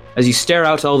 As you stare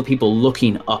out to all the people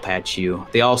looking up at you,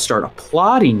 they all start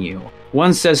applauding you.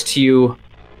 One says to you,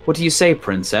 "What do you say,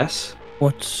 princess?"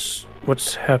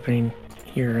 What's happening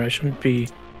here? I shouldn't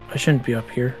be up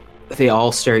here. They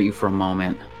all stare at you for a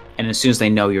moment, and as soon as they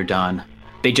know you're done,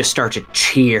 they just start to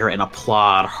cheer and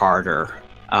applaud harder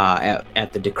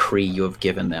at the decree you have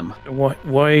given them.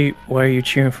 Why are you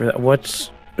cheering for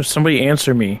that? Somebody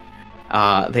answer me.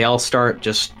 They all start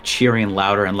just cheering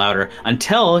louder and louder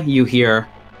until you hear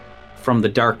from the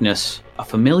darkness a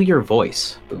familiar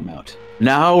voice boom out.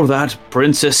 "Now that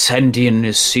Princess Endian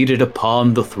is seated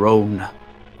upon the throne,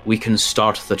 we can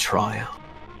start the trial."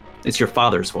 It's your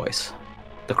father's voice.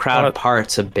 The crowd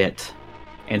parts a bit,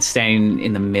 and standing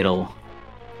in the middle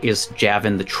is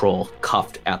Javin the Troll,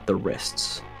 cuffed at the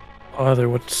wrists. "Father,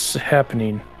 what's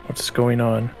happening? What's going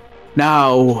on?"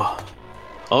 "Now,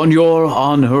 on your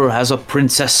honor as a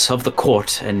princess of the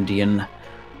court, Endian,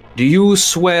 do you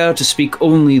swear to speak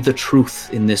only the truth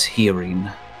in this hearing?"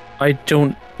 "I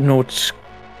don't know what's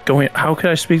going... How can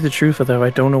I speak the truth of that?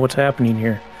 I don't know what's happening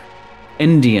here."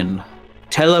 "Endian,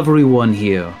 tell everyone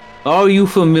here, are you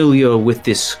familiar with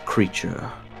this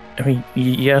creature?" I mean,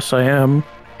 yes, I am.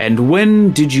 "And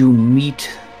when did you meet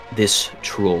this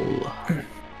troll?"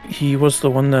 He was the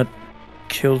one that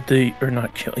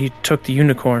he took the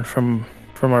unicorn from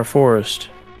our forest.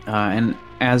 And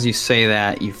as you say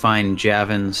that, you find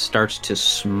Javin starts to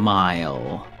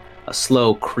smile, a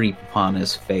slow creep upon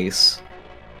his face.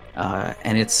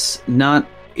 And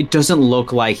it doesn't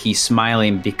look like he's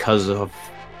smiling because of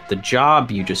the job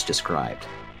you just described.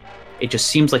 It just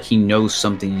seems like he knows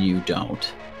something you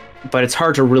don't. But it's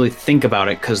hard to really think about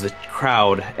it because the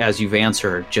crowd, as you've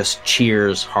answered, just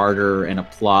cheers harder and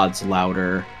applauds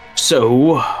louder.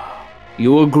 "So,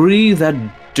 you agree that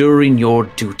during your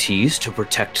duties to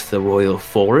protect the royal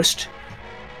forest,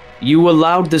 you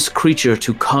allowed this creature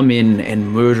to come in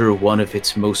and murder one of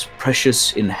its most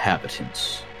precious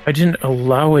inhabitants?" "I didn't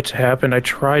allow it to happen. I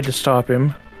tried to stop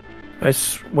him. I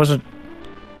wasn't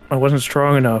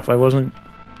strong enough. I wasn't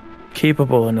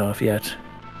capable enough yet."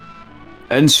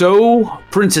 "And so,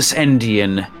 Princess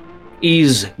Endian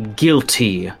is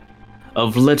guilty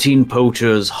of letting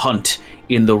poachers hunt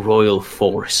in the royal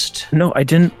forest." "No, I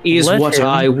didn't. Is what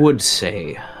I would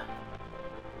say.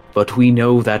 But we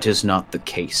know that is not the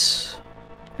case."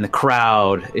 And the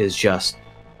crowd is just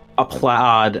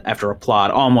applaud after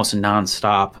applaud, almost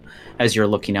nonstop, as you're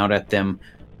looking out at them.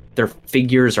 Their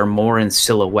figures are more in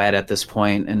silhouette at this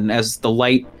point, and as the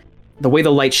way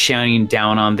the light's shining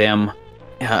down on them,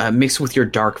 mixed with your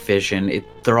dark vision,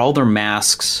 their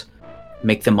masks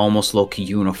make them almost look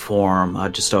uniform.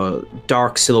 Just a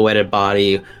dark silhouetted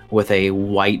body with a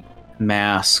white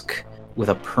mask with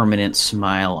a permanent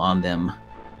smile on them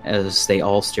as they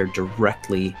all stare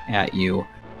directly at you.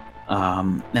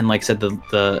 And like I said,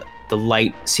 the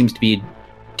light seems to be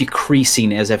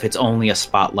decreasing as if it's only a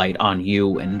spotlight on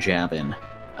you and Javin.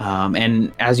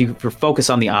 And as your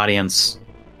focus on the audience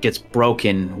gets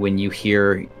broken when you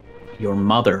hear your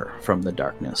mother from the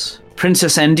darkness.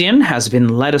 "Princess Endian has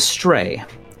been led astray.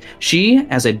 She,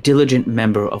 as a diligent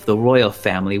member of the royal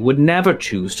family, would never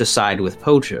choose to side with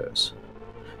poachers.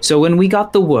 So when we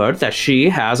got the word that she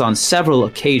has on several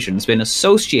occasions been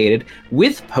associated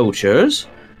with poachers,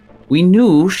 we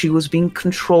knew she was being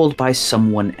controlled by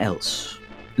someone else."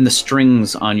 And the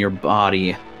strings on your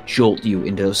body jolt you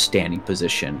into a standing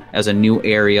position as a new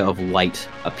area of light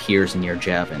appears near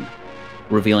Javin,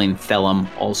 revealing Thelum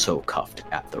also cuffed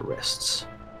at the wrists.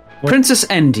 What? "Princess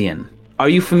Endian, are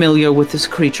you familiar with this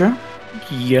creature?"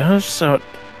 "Yes.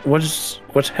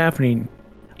 What's happening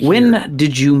here?" "When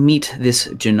did you meet this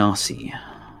Genasi?"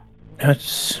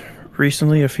 "That's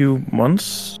recently, a few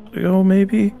months ago,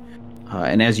 maybe."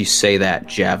 And as you say that,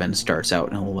 Javin starts out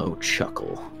in a low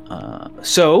chuckle.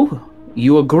 So,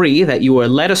 you agree that you were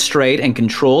led astray and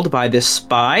controlled by this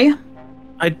spy?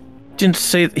 I didn't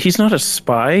say... He's not a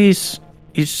spy.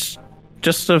 He's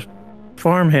just a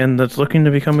farmhand that's looking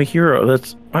to become a hero.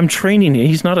 I'm training him.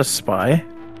 He's not a spy.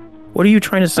 What are you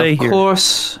trying to say here? Of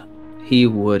course, he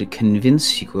would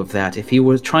convince you of that if he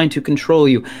were trying to control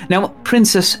you. Now,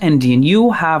 Princess Endian,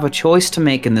 you have a choice to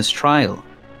make in this trial.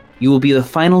 You will be the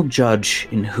final judge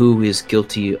in who is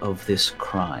guilty of this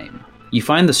crime. You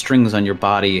find the strings on your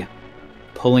body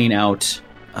pulling out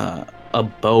a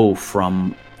bow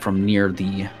from near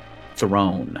the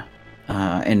throne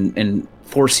and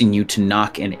forcing you to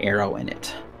knock an arrow in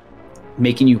it,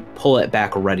 making you pull it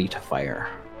back ready to fire.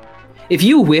 If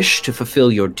you wish to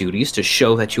fulfill your duties to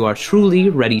show that you are truly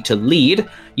ready to lead,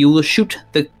 you will shoot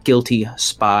the guilty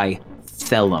spy,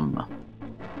 Thelum.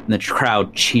 And the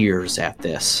crowd cheers at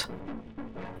this.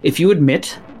 If you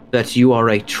admit that you are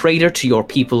a traitor to your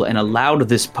people and allowed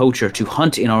this poacher to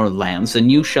hunt in our lands, then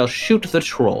you shall shoot the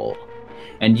troll,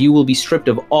 and you will be stripped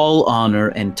of all honor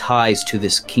and ties to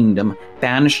this kingdom,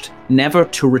 banished never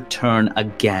to return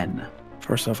again.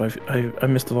 First off, I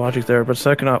missed the logic there, but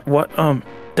second off,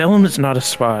 Thelum is not a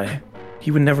spy. He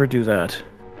would never do that.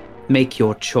 Make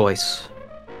your choice.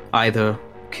 Either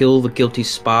kill the guilty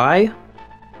spy,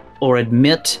 or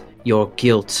admit your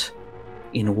guilt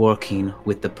in working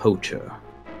with the poacher.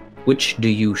 Which do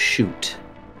you shoot,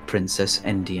 Princess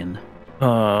Endian?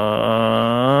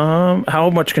 How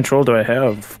much control do I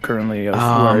have currently of who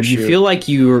I shoot? You feel like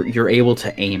you're able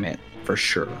to aim it for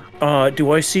sure.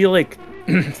 Do I see like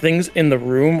things in the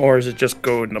room, or does it just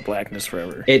go into blackness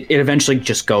forever? It eventually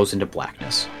just goes into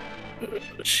blackness.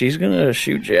 She's gonna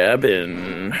shoot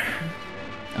Jabin.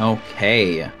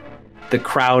 Okay. The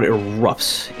crowd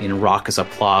erupts in raucous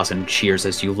applause and cheers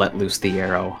as you let loose the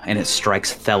arrow, and it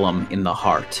strikes Thelum in the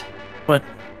heart. But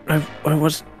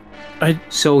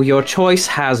So your choice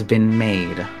has been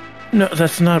made. No,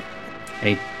 that's not...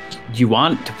 You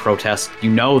want to protest.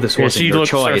 You know this wasn't your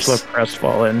choice. She looks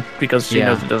crestfallen because she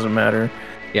knows it doesn't matter.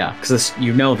 Yeah, because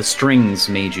you know the strings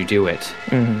made you do it.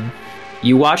 Mm-hmm.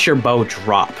 You watch your bow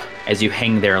drop as you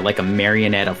hang there like a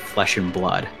marionette of flesh and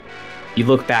blood. You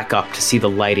look back up to see the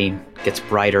lighting gets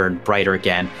brighter and brighter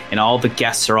again, and all the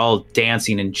guests are all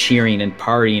dancing and cheering and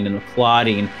partying and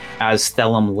applauding as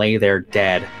Thelum lay there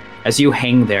dead. As you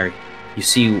hang there, you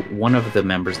see one of the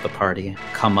members of the party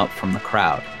come up from the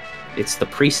crowd. It's the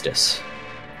priestess.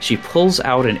 She pulls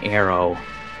out an arrow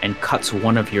and cuts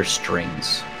one of your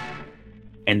strings.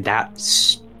 And that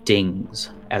stings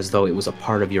as though it was a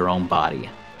part of your own body.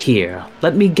 Here,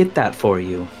 let me get that for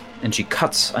you. And she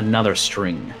cuts another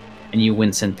string, and you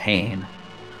wince in pain.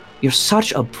 You're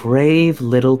such a brave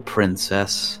little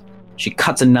princess. She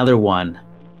cuts another one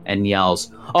and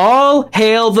yells, "All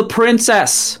hail the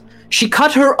princess! She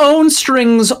cut her own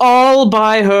strings all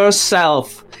by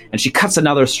herself." And she cuts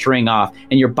another string off,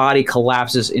 and your body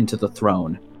collapses into the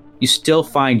throne. You still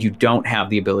find you don't have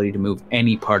the ability to move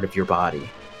any part of your body.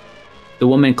 The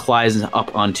woman climbs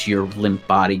up onto your limp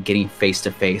body, getting face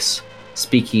to face,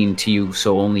 speaking to you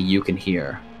so only you can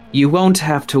hear. You won't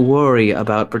have to worry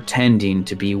about pretending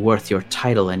to be worth your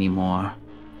title anymore.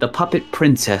 The puppet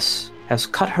princess has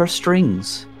cut her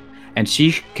strings, and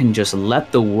she can just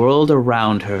let the world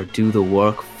around her do the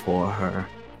work for her.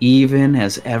 Even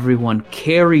as everyone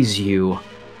carries you,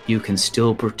 you can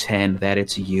still pretend that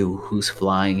it's you who's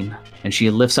flying. And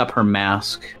she lifts up her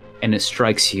mask, and it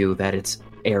strikes you that it's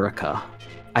Erica.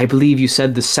 I believe you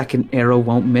said the second arrow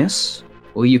won't miss?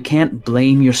 Well, you can't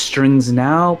blame your strings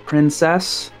now,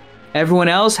 princess. Everyone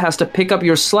else has to pick up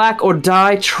your slack or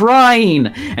die trying.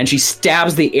 And she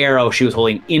stabs the arrow she was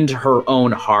holding into her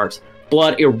own heart,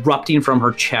 blood erupting from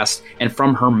her chest and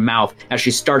from her mouth as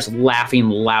she starts laughing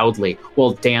loudly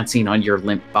while dancing on your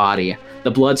limp body.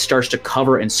 The blood starts to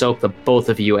cover and soak the both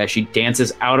of you as she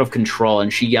dances out of control,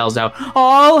 and she yells out,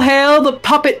 "All hail the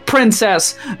puppet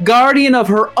princess, guardian of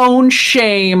her own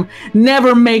shame,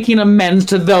 never making amends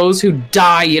to those who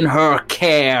die in her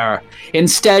care."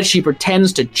 Instead, she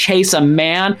pretends to chase a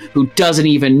man who doesn't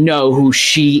even know who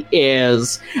she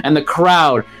is. And the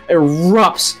crowd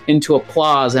erupts into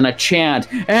applause and a chant,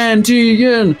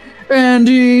 "Andian!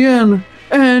 Andian!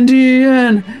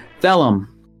 Andian!" Thelum,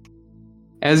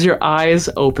 as your eyes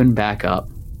open back up,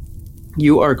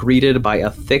 you are greeted by a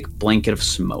thick blanket of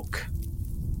smoke.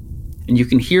 And you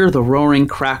can hear the roaring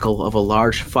crackle of a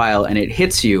large fire, and it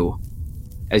hits you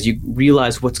as you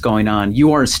realize what's going on.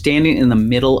 You are standing in the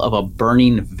middle of a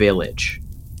burning village.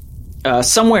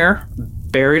 Somewhere,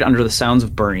 buried under the sounds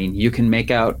of burning, you can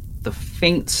make out the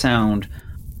faint sound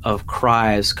of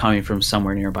cries coming from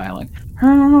somewhere nearby, like,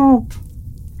 "Help!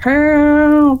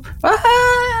 Help!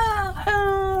 Ah,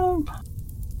 help!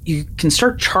 You can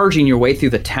start charging your way through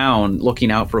the town,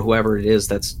 looking out for whoever it is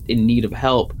that's in need of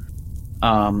help.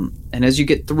 And as you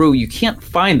get through, you can't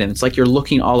find them. It's like you're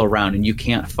looking all around and you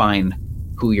can't find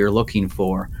who you're looking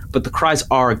for. But the cries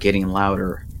are getting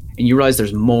louder, and you realize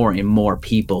there's more and more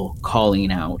people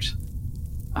calling out.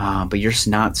 But you're just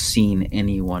not seeing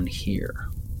anyone here.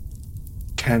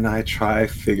 Can I try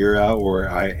figure out where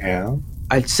I am?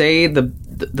 I'd say the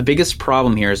biggest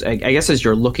problem here is, I guess, as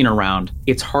you're looking around,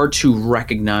 it's hard to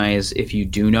recognize if you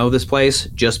do know this place,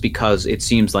 just because it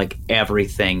seems like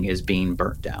everything is being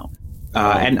burnt down.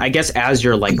 And I guess as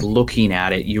you're like looking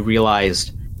at it, you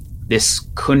realized this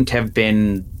couldn't have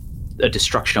been a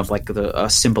destruction of like a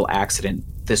simple accident.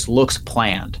 This looks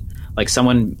planned. Like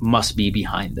someone must be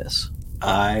behind this.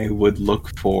 I would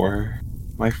look for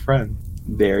my friend,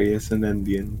 Darius and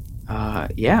Indian.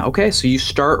 Yeah, okay. So you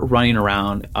start running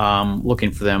around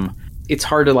looking for them. It's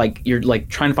hard to you're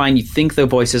trying to find, you think the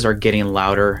voices are getting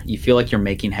louder. You feel like you're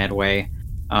making headway.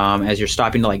 As you're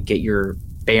stopping to get your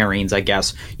bearings, I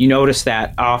guess. You notice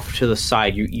that off to the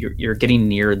side, you're getting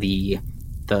near the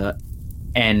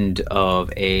end of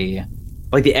the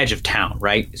edge of town,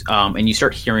 right? And you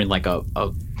start hearing a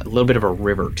little bit of a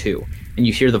river too. And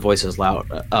you hear the voices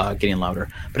getting louder.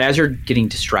 But as you're getting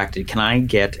distracted, can I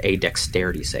get a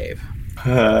dexterity save?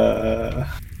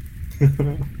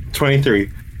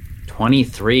 23.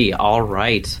 23, all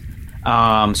right.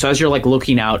 So as you're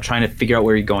looking out, trying to figure out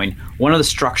where you're going, one of the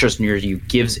structures near you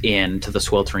gives in to the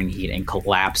sweltering heat and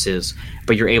collapses,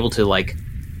 but you're able to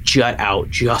jut out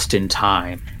just in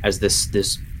time as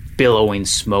this billowing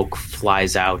smoke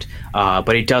flies out,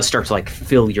 but it does start to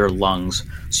fill your lungs.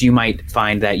 So you might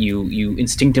find that you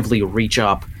instinctively reach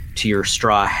up to your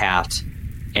straw hat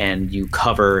and you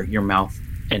cover your mouth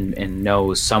and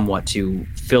nose somewhat to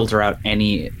filter out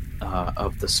any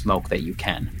of the smoke that you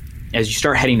can. As you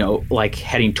start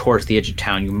heading towards the edge of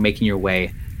town, you're making your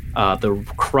way. The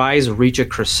cries reach a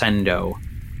crescendo,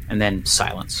 and then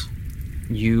silence.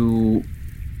 You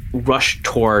rush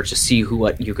towards to see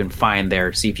what you can find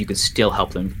there, see if you can still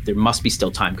help them. There must be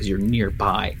still time because you're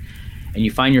nearby. And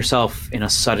you find yourself in a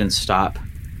sudden stop.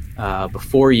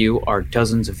 Before you are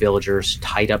dozens of villagers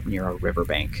tied up near a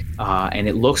riverbank. And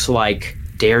it looks like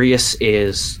Darius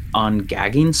is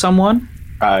ungagging someone.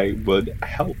 I would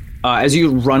help. As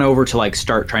you run over to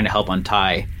start trying to help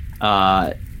untie,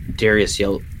 Darius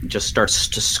just starts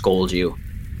to scold you.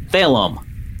 Thalum,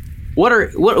 what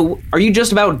are you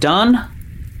just about done?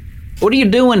 What are you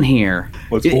doing here?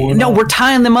 What's going on? No, we're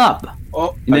tying them up.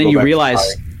 Oh, and then you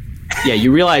realize,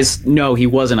 you realize, no, he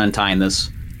wasn't untying this.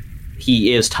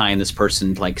 He is tying this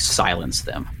person to silence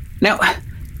them. Now,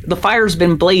 the fire's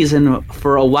been blazing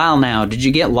for a while now. Did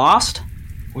you get lost?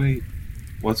 Wait,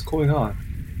 what's going on?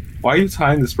 Why are you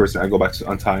tying this person? I go back to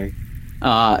untying.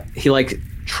 He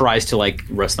tries to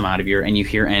wrest them out of here, and you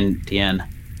hear Ndian.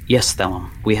 Yes, Thelum,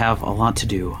 we have a lot to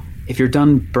do. If you're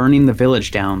done burning the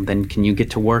village down, then can you get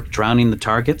to work drowning the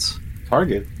targets?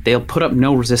 Target? They'll put up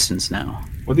no resistance now.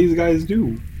 What do these guys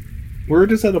do? We're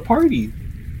just at a party.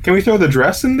 Can we throw the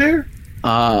dress in there?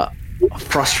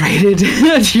 Frustrated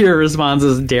to your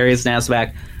responses, Darius snaps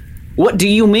back. What do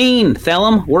you mean,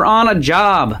 Thelum? We're on a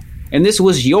job, and this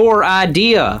was your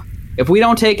idea. If we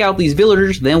don't take out these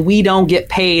villagers, then we don't get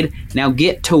paid. Now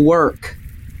get to work.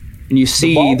 And you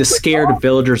see the scared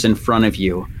villagers in front of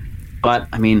you. But,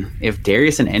 I mean, if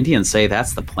Darius and Indian say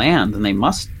that's the plan, then they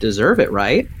must deserve it,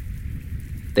 right?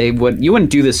 You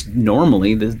wouldn't do this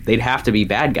normally. They'd have to be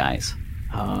bad guys.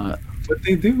 But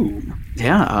they do.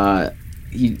 Yeah,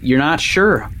 you're not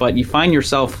sure, but you find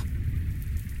yourself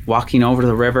walking over to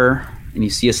the river, and you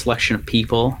see a selection of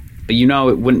people. But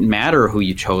it wouldn't matter who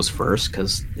you chose first,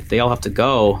 because if they all have to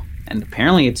go, and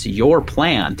apparently it's your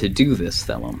plan to do this,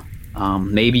 Thelum.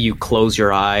 Maybe you close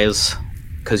your eyes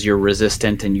because you're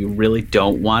resistant and you really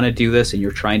don't want to do this, and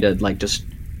you're trying to just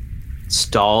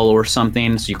stall or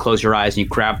something. So you close your eyes and you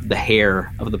grab the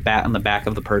hair of the bat on the back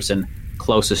of the person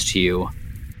closest to you,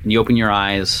 and you open your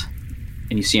eyes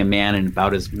and you see a man in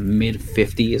about his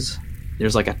mid-50s.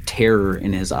 There's a terror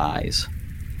in his eyes,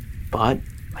 but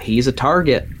he's a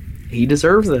target. He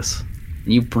deserves this.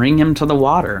 And you bring him to the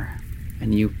water,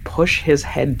 and you push his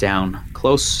head down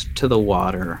close to the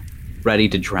water, ready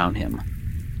to drown him.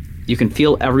 You can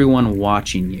feel everyone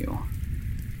watching you.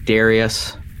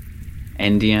 Darius,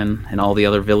 Indian, and all the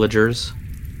other villagers.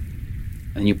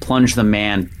 And you plunge the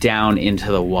man down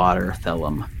into the water,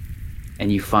 Thelum,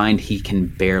 and you find he can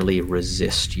barely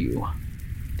resist you.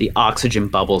 The oxygen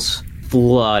bubbles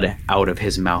flood out of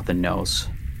his mouth and nose.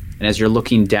 And as you're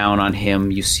looking down on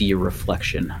him, you see your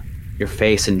reflection. Your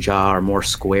face and jaw are more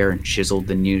square and chiseled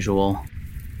than usual.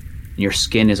 And your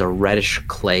skin is a reddish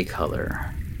clay color.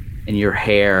 And your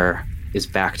hair is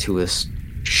back to this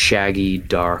shaggy,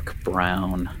 dark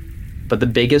brown. But the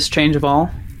biggest change of all,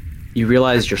 you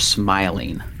realize you're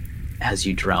smiling as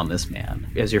you drown this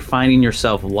man. As you're finding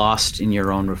yourself lost in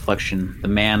your own reflection, the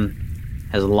man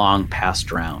has long passed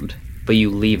drowned, but you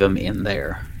leave him in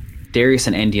there. Darius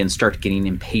and Endian start getting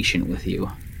impatient with you.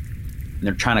 And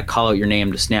they're trying to call out your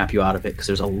name to snap you out of it because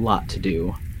there's a lot to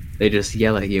do. They just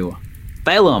yell at you,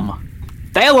 Thelum!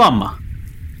 Thelum!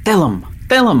 Thelum!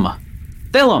 Thelum!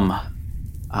 Thelum!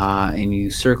 And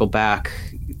you circle back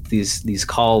these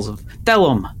calls of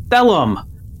Thelum! Thelum!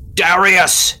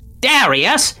 Darius!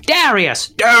 Darius! Darius!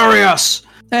 Darius!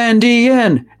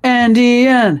 Endian!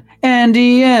 Endian!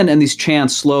 Endian! And these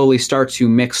chants slowly start to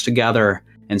mix together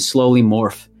and slowly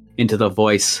morph into the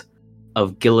voice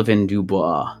of Gillivan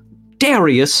Dubois.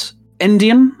 Darius,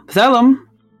 Endian, Thelum,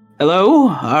 hello,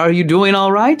 are you doing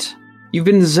all right? You've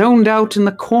been zoned out in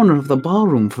the corner of the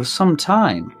ballroom for some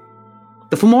time.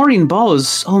 The Fomorian ball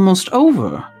is almost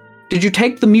over. Did you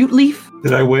take the mute leaf?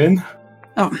 Did I win?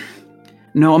 Oh,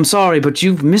 no, I'm sorry, but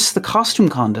you've missed the costume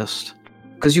contest.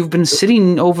 Because you've been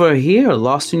sitting over here,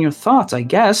 lost in your thoughts, I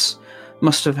guess.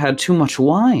 Must have had too much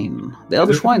wine. The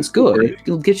Elvish wine's good.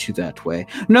 It'll get you that way.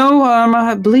 No,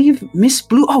 I believe Miss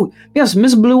Blue... Oh, yes,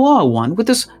 Miss Bluar won with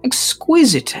this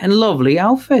exquisite and lovely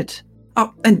outfit.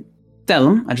 Oh, and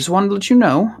Thelum, I just wanted to let you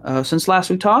know, since last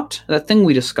we talked, that thing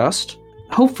we discussed,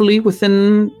 hopefully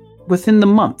within the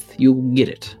month, you'll get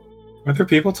it. Are there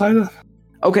people tied up?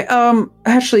 Okay,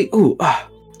 actually,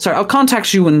 sorry, I'll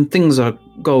contact you when things are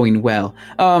going well.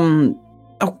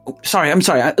 I'm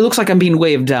sorry. It looks like I'm being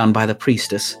waved down by the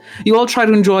priestess. You all try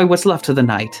to enjoy what's left of the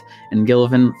night. And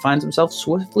Gillivan finds himself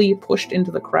swiftly pushed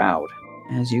into the crowd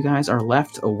as you guys are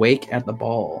left awake at the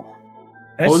ball.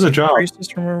 What was the job? Priestess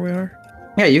from where we are?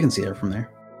 Yeah, you can see her from there.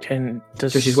 So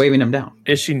she's waving him down.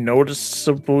 Is she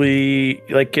noticeably,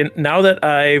 now that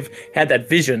I've had that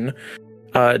vision,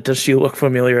 does she look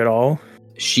familiar at all?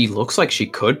 She looks like she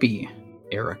could be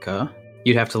Erica.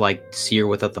 You'd have to, see her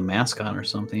without the mask on or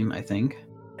something, I think.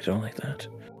 I don't like that.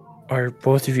 Are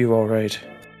both of you all right?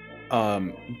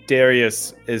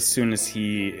 Darius, as soon as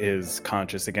he is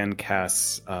conscious again,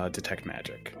 casts Detect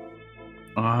Magic.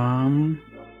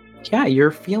 Yeah, you're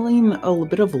feeling a little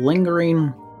bit of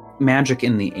lingering magic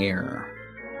in the air.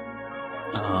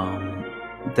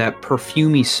 That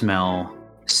perfumey smell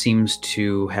seems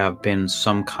to have been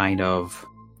some kind of...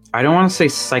 I don't want to say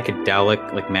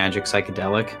psychedelic, like magic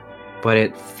psychedelic, but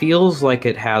it feels like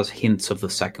it has hints of the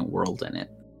second world in it.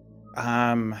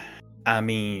 I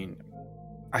mean,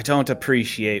 I don't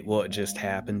appreciate what just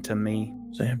happened to me.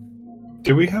 Sam.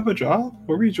 Did we have a job?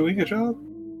 Were we doing a job?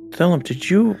 Tell him, did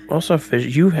you also have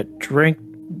vision? You had drank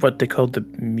what they called the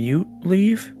mute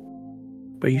leaf?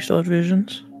 But you still had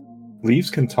visions?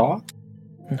 Leaves can talk?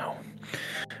 No.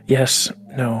 Yes,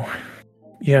 no.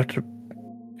 You have to...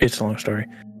 It's a long story.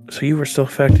 So you were still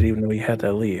affected even though you had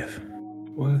that leaf.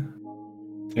 What?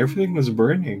 Everything was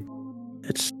burning.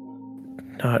 It's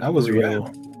not that was real.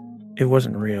 Red. It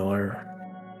wasn't real, or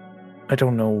I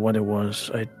don't know what it was.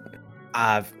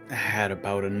 I've had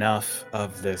about enough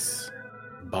of this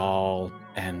ball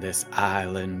and this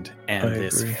island and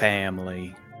this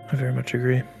family. I very much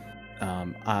agree.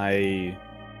 I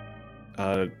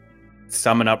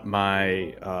summon up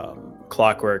my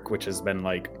clockwork, which has been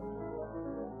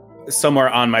somewhere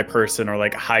on my person or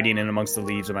hiding in amongst the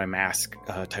leaves of my mask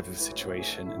type of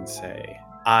situation, and say,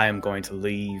 I am going to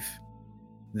leave.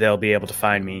 They'll be able to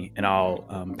find me, and I'll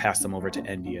pass them over to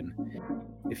Endian.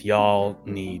 If y'all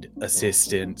need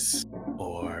assistance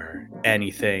or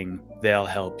anything, they'll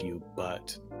help you,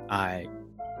 but I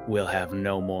will have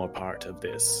no more part of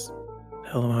this.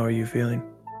 Tell him, how are you feeling?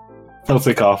 I'll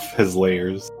take off his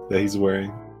layers that he's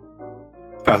wearing.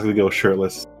 Possibly go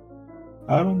shirtless.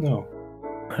 I don't know.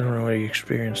 I don't know what you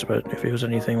experienced, but if it was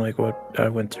anything like what I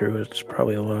went through, it's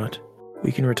probably a lot.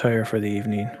 We can retire for the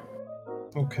evening.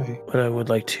 Okay. But I would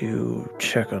like to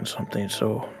check on something,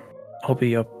 so I'll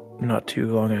be up not too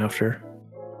long after.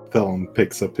 Thelum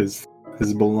picks up his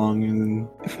belongings and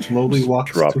slowly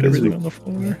walks dropped to his everything room. on the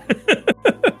floor.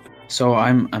 So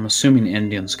I'm assuming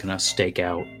Endian's gonna stake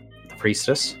out the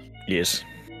priestess. Yes.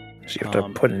 So you have to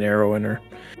put an arrow in her.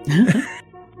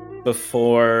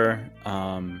 Before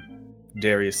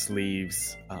Darius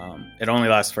leaves, it only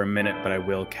lasts for a minute, but I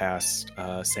will cast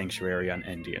Sanctuary on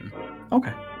Endian.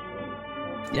 Okay.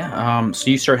 Yeah,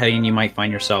 so you start heading, you might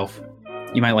find yourself,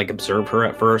 you might observe her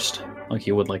at first, like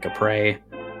you would a prey.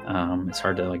 It's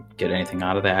hard to get anything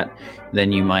out of that.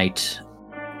 Then you might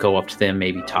go up to them,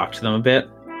 maybe talk to them a bit.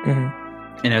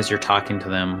 Mm-hmm. And as you're talking to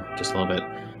them just a little bit,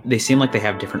 they seem like they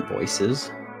have different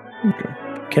voices. Okay.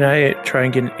 Can I try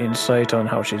and get an insight on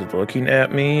how she's looking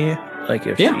at me? Like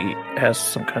if she has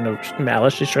some kind of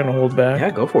malice she's trying to hold back?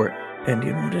 Yeah, go for it. And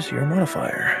what is your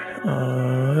modifier?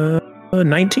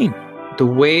 19. The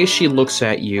way she looks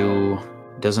at you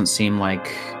doesn't seem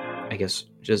like, I guess,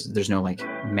 just there's no like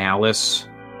malice,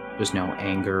 there's no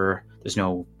anger, there's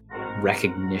no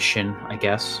recognition, I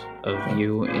guess, of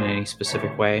you in any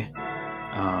specific way.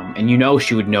 And you know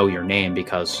she would know your name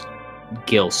because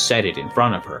Gil said it in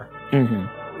front of her.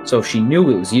 Mm-hmm. So if she knew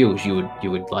it was you,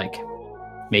 you would like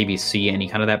maybe see any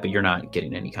kind of that, but you're not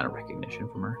getting any kind of recognition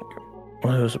from her.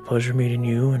 Well, it was a pleasure meeting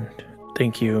you, and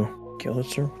thank you,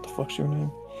 Gillitzer. What the fuck's your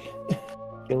name?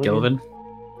 Gilvin.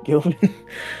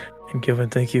 And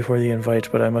Gilvin, thank you for the invite,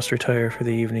 but I must retire for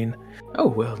the evening. Oh,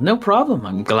 well, no problem.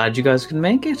 I'm glad you guys can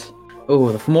make it.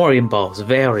 Oh, the Fomorian Ball is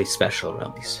very special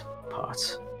around these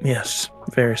parts. Yes,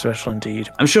 very special indeed.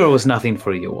 I'm sure it was nothing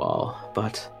for you all,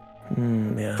 but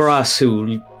yes. for us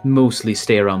who mostly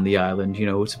stay around the island,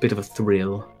 it's a bit of a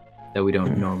thrill that we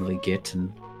don't normally get.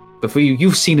 But for you,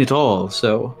 you've seen it all,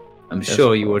 so I'm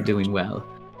sure you are doing well.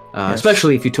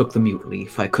 Especially if you took the mute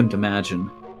leaf. I couldn't imagine.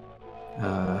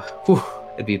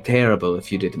 It'd be terrible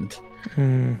if you didn't.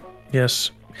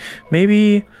 Yes.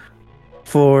 Maybe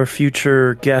for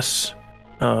future guests,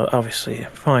 obviously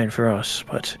fine for us,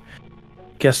 but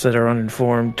guests that are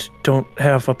uninformed don't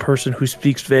have a person who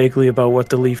speaks vaguely about what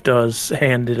the leaf does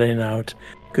handed in and out.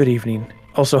 Good evening.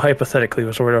 Also, hypothetically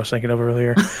was what I was thinking of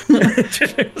earlier.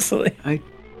 I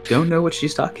don't know what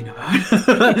she's talking about.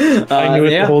 I knew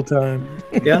it the whole time.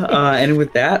 And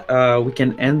with that, we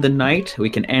can end the night,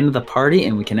 we can end the party,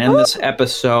 and we can end this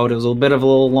episode. It was a bit of a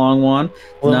long one.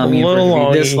 Not mean for it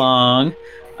to be this long.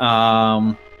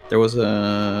 There was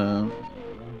a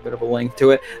bit of a length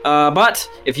to it. But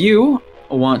if you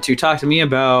want to talk to me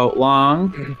about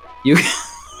Long, you...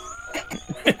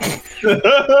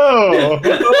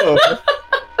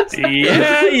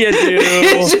 Yeah, you do.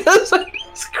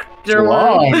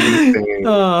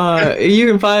 You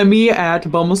can find me at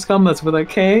Bumblecum, that's with a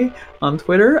K, on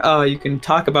Twitter. You can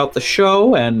talk about the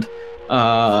show and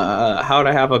how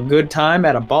to have a good time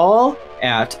at a ball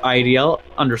at IDL_RPGS.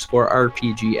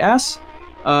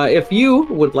 If you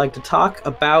would like to talk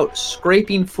about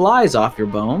scraping flies off your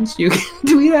bones, you can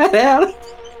tweet at Adam.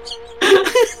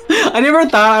 I never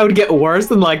thought I would get worse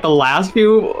than like the last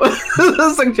few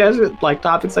suggestions, like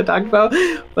topics I talked about,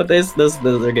 but they're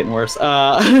getting worse.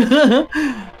 You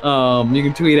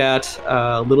can tweet at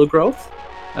Little Growth.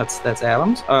 That's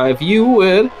Adams. If you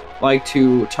would like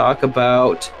to talk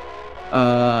about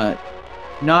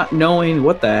not knowing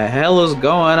what the hell is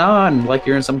going on, like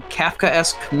you're in some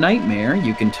Kafka-esque nightmare,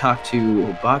 you can talk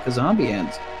to Baka Zombie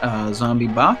and Zombie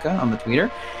Baka on the Twitter.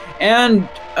 And,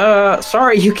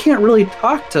 sorry, you can't really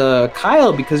talk to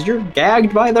Kyle because you're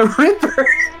gagged by the river.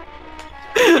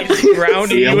 He's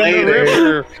drowning you in the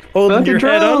river, holding your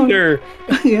head under.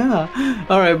 Yeah.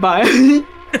 All right, bye.